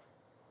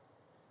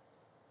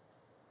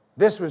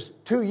 This was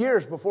 2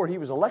 years before he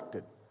was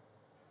elected.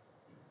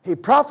 He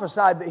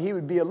prophesied that he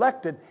would be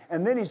elected,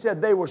 and then he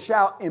said they will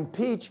shout,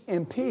 impeach,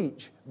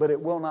 impeach, but it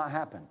will not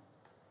happen.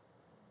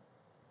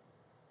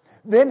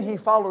 Then he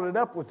followed it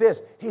up with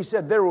this. He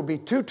said there will be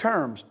 2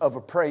 terms of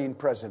a praying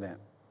president.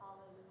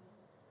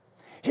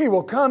 He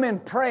will come in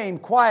praying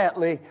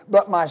quietly,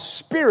 but my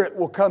spirit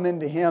will come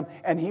into him,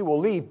 and he will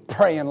leave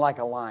praying like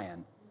a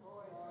lion.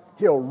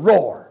 He'll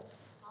roar.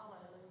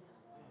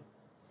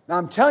 Now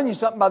I'm telling you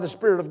something by the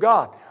Spirit of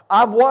God.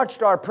 I've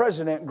watched our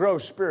president grow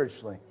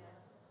spiritually.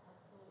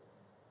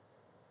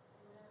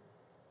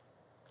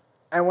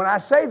 And when I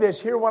say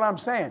this, hear what I'm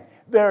saying.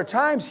 There are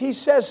times he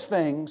says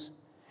things,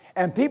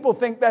 and people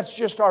think that's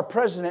just our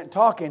president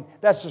talking.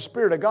 That's the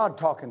Spirit of God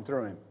talking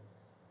through him.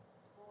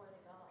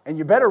 And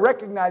you better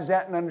recognize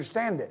that and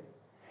understand it.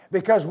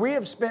 Because we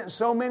have spent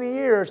so many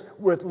years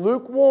with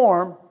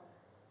lukewarm,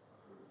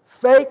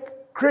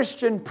 fake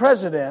Christian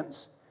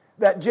presidents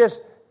that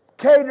just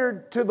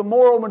catered to the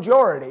moral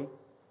majority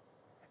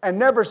and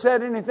never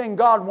said anything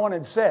God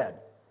wanted said.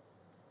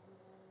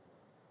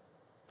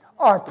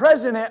 Our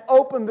president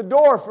opened the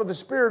door for the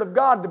Spirit of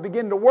God to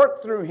begin to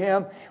work through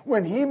him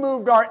when he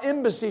moved our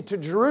embassy to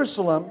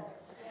Jerusalem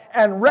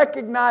and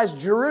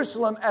recognized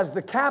Jerusalem as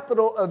the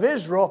capital of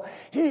Israel.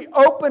 He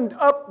opened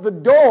up the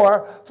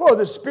door for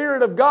the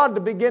Spirit of God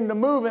to begin to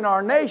move in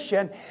our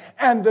nation.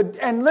 And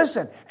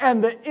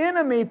the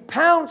enemy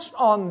pounced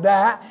on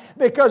that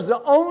because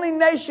the only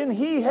nation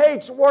he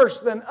hates worse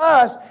than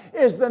us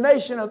is the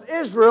nation of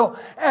Israel.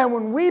 And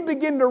when we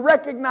begin to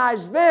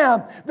recognize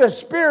them, the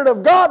Spirit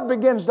of God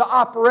begins to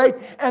operate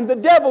and the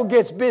devil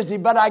gets busy.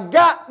 But I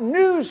got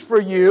news for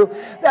you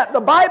that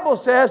the Bible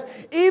says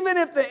even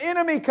if the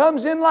enemy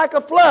comes in like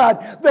a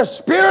flood, the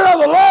Spirit of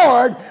the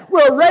Lord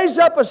will raise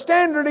up a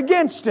standard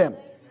against him.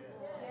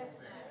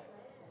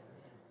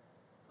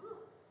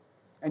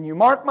 And you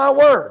mark my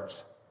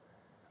words.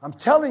 I'm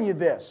telling you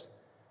this.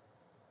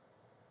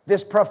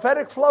 This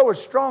prophetic flow is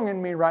strong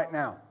in me right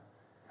now.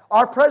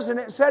 Our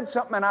president said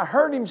something and I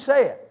heard him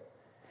say it.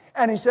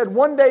 And he said,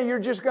 one day you're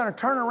just going to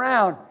turn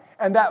around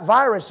and that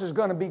virus is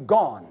going to be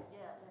gone.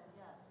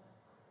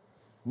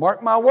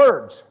 Mark my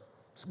words.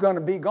 It's going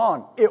to be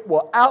gone. It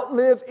will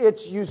outlive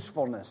its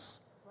usefulness.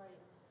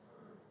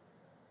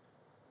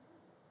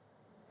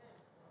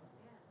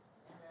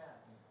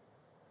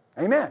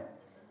 Amen.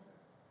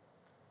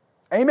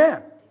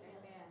 Amen.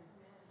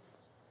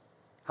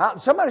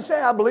 Somebody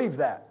say, I believe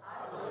that.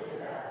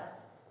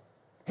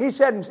 He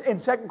said in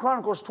 2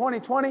 Chronicles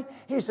 20:20,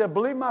 he said,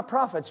 believe my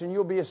prophets and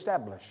you'll be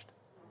established.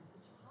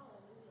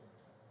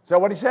 Is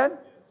that what he said?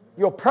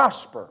 You'll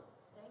prosper.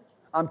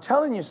 I'm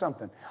telling you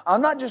something.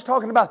 I'm not just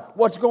talking about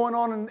what's going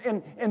on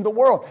in the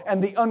world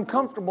and the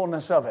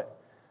uncomfortableness of it.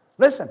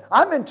 Listen,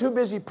 I've been too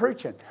busy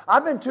preaching.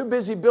 I've been too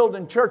busy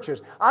building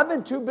churches. I've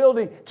been too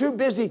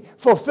busy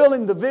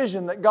fulfilling the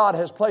vision that God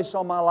has placed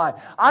on my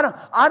life. I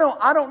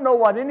don't know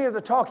what any of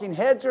the talking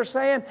heads are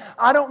saying.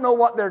 I don't know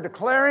what they're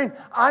declaring.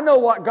 I know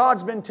what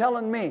God's been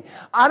telling me.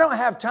 I don't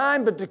have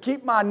time but to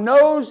keep my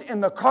nose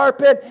in the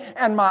carpet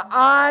and my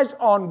eyes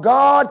on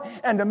God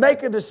and to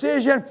make a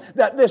decision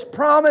that this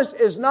promise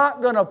is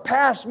not going to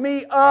pass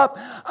me up.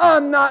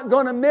 I'm not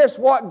going to miss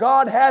what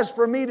God has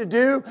for me to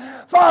do.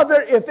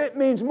 Father, if it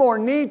means more more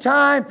knee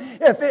time,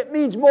 if it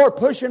means more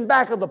pushing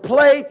back of the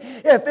plate,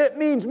 if it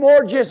means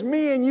more just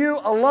me and you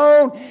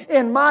alone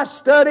in my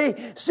study,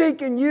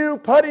 seeking you,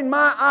 putting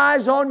my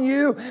eyes on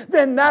you,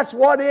 then that's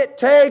what it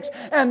takes,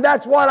 and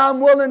that's what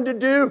I'm willing to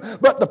do.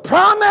 But the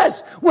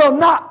promise will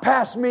not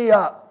pass me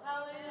up.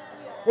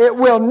 It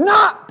will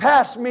not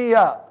pass me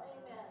up.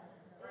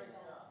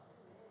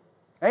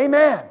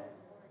 Amen.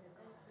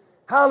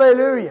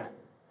 Hallelujah.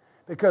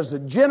 Because the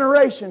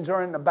generations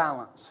are in the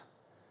balance.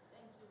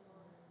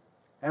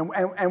 And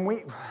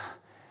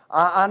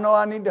I know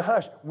I need to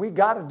hush. We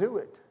got to do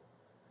it.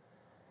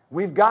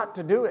 We've got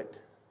to do it.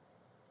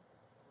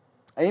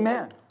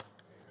 Amen.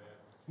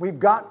 We've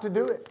got to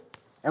do it.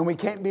 And we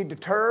can't be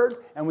deterred,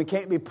 and we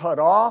can't be put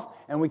off,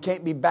 and we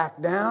can't be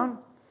backed down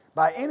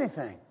by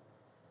anything.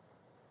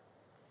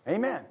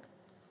 Amen.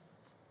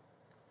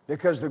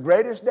 Because the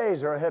greatest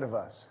days are ahead of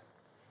us.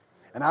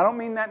 And I don't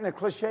mean that in a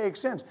cliche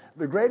sense.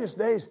 The greatest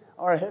days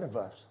are ahead of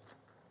us.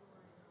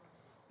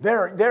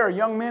 There are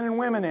young men and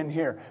women in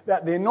here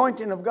that the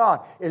anointing of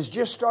God is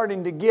just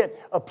starting to get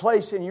a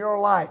place in your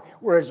life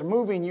where it's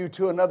moving you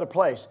to another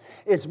place.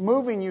 It's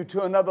moving you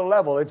to another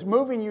level. It's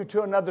moving you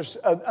to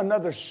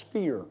another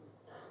sphere.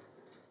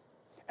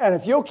 And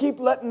if you'll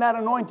keep letting that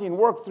anointing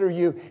work through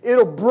you,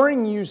 it'll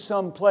bring you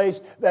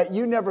someplace that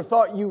you never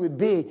thought you would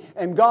be.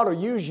 And God will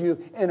use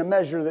you in a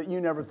measure that you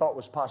never thought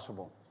was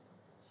possible.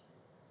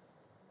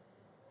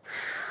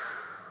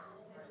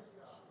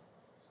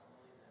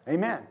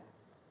 Amen.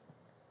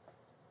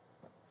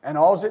 And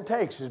all it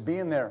takes is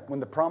being there. When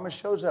the promise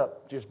shows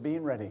up, just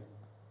being ready.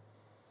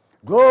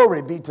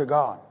 Glory be to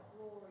God.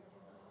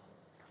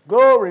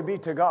 Glory be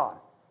to God.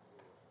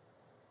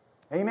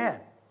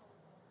 Amen.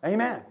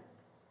 Amen.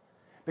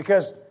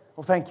 Because,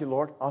 well, thank you,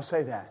 Lord. I'll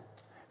say that.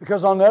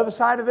 Because on the other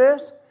side of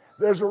this,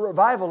 there's a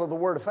revival of the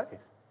word of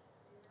faith.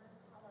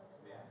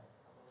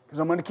 Because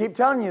I'm going to keep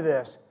telling you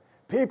this.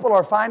 People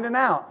are finding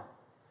out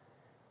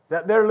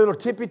that their little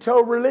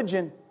tippy-toe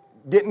religion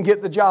didn't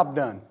get the job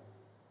done.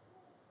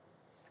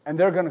 And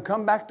they're going to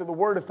come back to the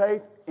word of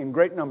faith in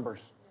great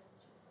numbers.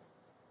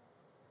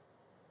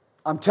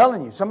 I'm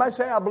telling you. Somebody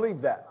say, I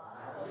believe that.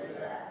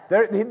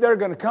 They're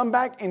going to come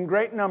back in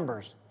great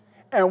numbers.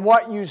 And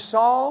what you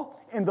saw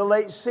in the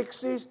late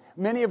 60s,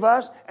 many of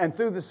us, and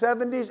through the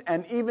 70s,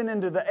 and even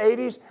into the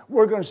 80s,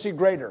 we're going to see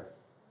greater.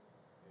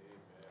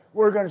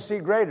 We're going to see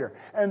greater.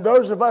 And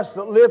those of us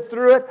that live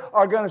through it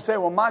are going to say,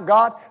 well, my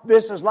God,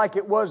 this is like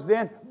it was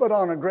then, but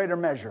on a greater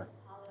measure.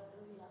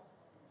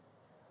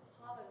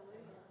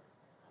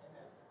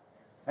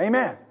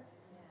 Amen.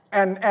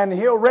 And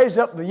He'll raise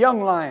up the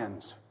young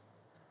lions.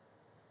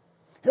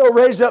 He'll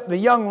raise up the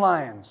young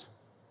lions.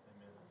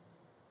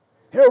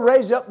 He'll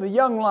raise up the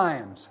young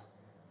lions.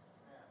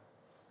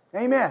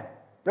 Amen.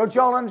 Don't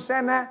y'all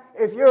understand that?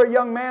 If you're a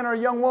young man or a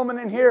young woman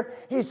in here,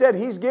 He said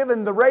He's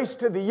given the race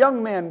to the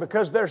young men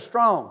because they're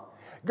strong.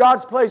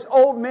 God's placed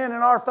old men in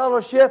our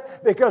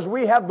fellowship because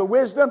we have the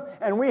wisdom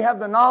and we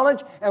have the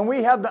knowledge and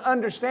we have the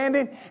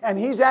understanding. And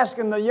He's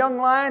asking the young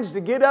lions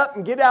to get up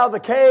and get out of the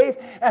cave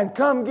and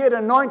come get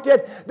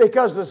anointed,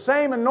 because the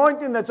same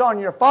anointing that's on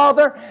your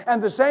father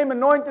and the same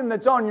anointing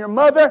that's on your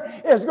mother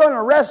is going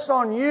to rest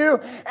on you.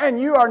 And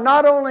you are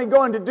not only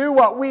going to do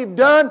what we've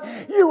done,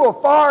 you will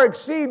far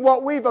exceed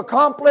what we've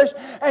accomplished,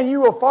 and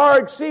you will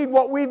far exceed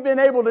what we've been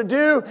able to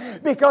do,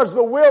 because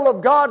the will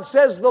of God,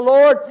 says the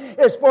Lord,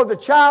 is for the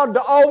child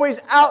to always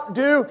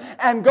outdo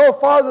and go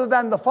farther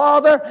than the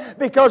father,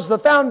 because the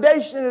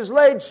foundation is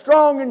laid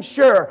strong and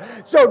sure.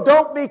 So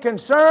don't be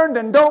concerned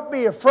and don't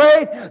be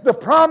afraid. The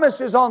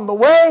promise is on the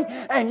way,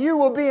 and you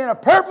will be in a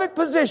perfect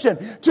position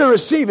to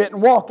receive it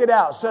and walk it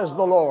out, says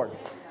the Lord.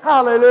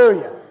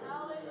 Hallelujah.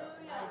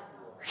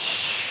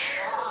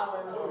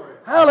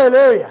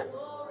 Hallelujah.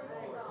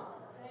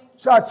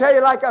 So I tell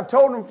you, like I've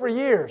told them for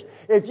years,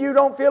 if you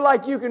don't feel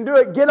like you can do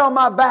it, get on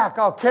my back,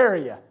 I'll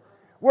carry you.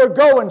 We're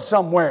going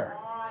somewhere.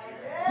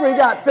 We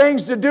got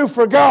things to do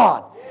for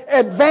God.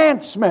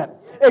 Advancement,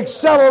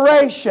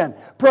 acceleration,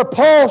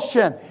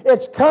 propulsion.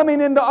 It's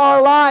coming into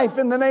our life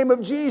in the name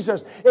of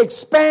Jesus.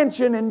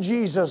 Expansion in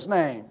Jesus'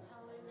 name.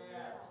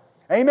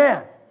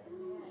 Amen.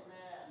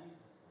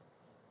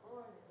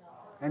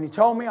 And He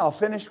told me, I'll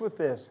finish with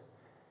this.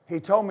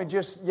 He told me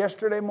just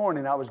yesterday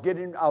morning, I was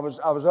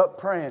up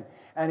praying,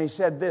 and He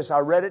said this. I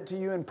read it to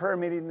you in prayer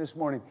meeting this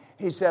morning.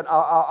 He said,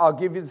 I'll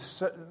give you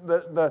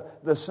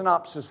the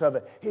synopsis of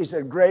it. He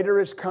said, greater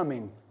is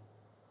coming.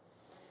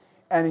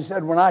 And He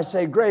said, when I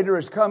say greater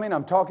is coming,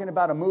 I'm talking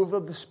about a move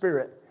of the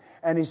Spirit.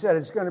 And He said,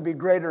 it's going to be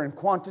greater in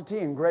quantity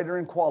and greater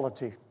in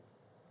quality.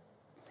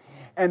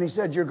 And He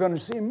said, you're going to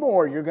see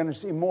more. You're going to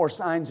see more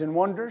signs and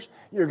wonders.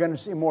 You're going to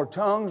see more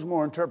tongues,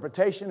 more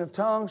interpretation of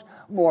tongues,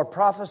 more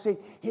prophecy.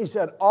 He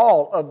said,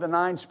 all of the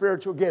 9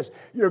 spiritual gifts,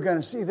 you're going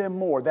to see them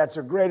more. That's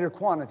a greater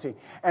quantity.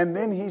 And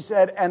then He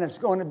said, and it's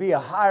going to be a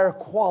higher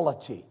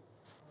quality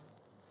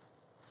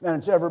than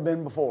it's ever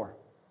been before.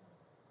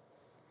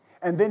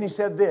 And then He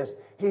said this.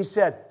 He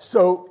said,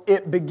 so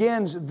it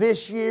begins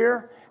this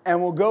year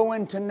and will go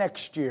into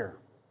next year.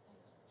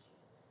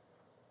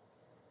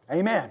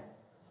 Amen.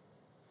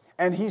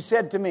 And he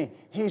said to me,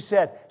 he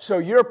said, so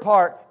your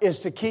part is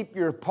to keep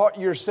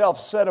yourself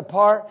set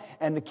apart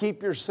and to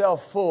keep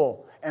yourself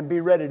full and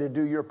be ready to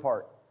do your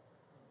part.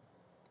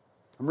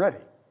 I'm ready.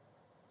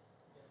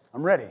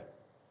 I'm ready.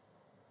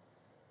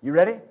 You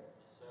ready?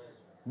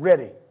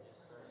 Ready.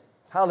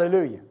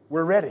 Hallelujah.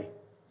 We're ready.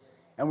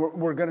 And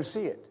we're going to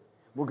see it.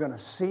 We're going to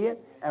see it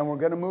and we're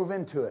going to move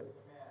into it.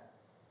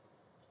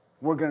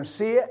 We're going to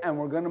see it and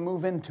we're going to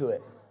move into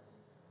it.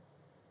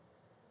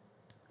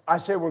 I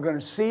say we're going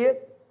to see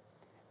it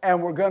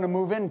and we're going to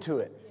move into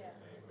it.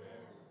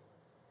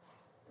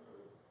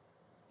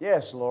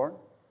 Yes, Lord.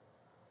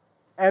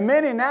 And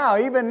many now,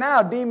 even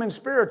now, demon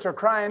spirits are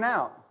crying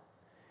out.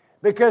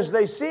 Because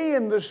they see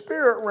in the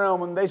spirit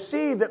realm and they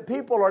see that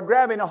people are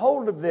grabbing a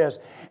hold of this.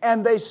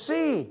 And they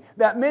see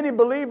that many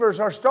believers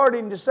are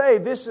starting to say,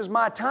 this is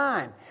my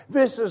time.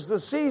 This is the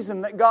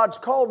season that God's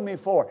called me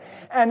for.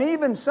 And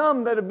even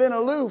some that have been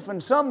aloof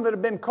and some that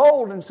have been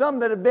cold and some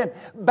that have been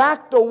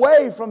backed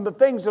away from the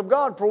things of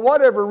God for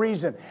whatever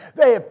reason.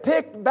 They have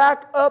picked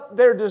back up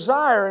their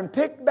desire and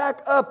picked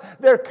back up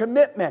their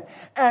commitment.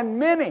 And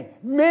many,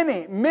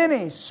 many,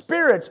 many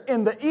spirits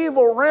in the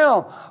evil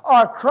realm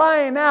are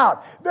crying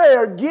out. They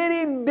are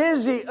getting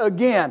busy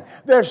again.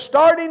 They're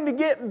starting to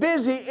get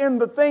busy in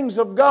the things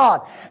of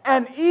God.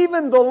 And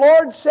even the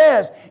Lord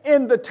says,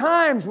 in the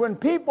times when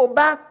people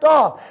backed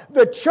off,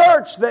 the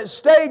church that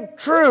stayed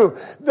true,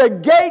 the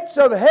gates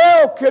of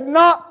hell could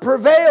not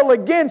prevail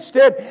against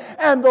it.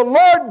 And the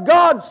Lord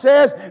God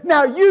says,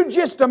 now you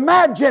just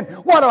imagine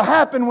what will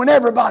happen when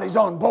everybody's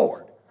on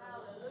board.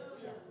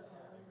 Hallelujah.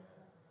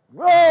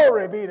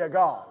 Glory be to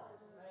God.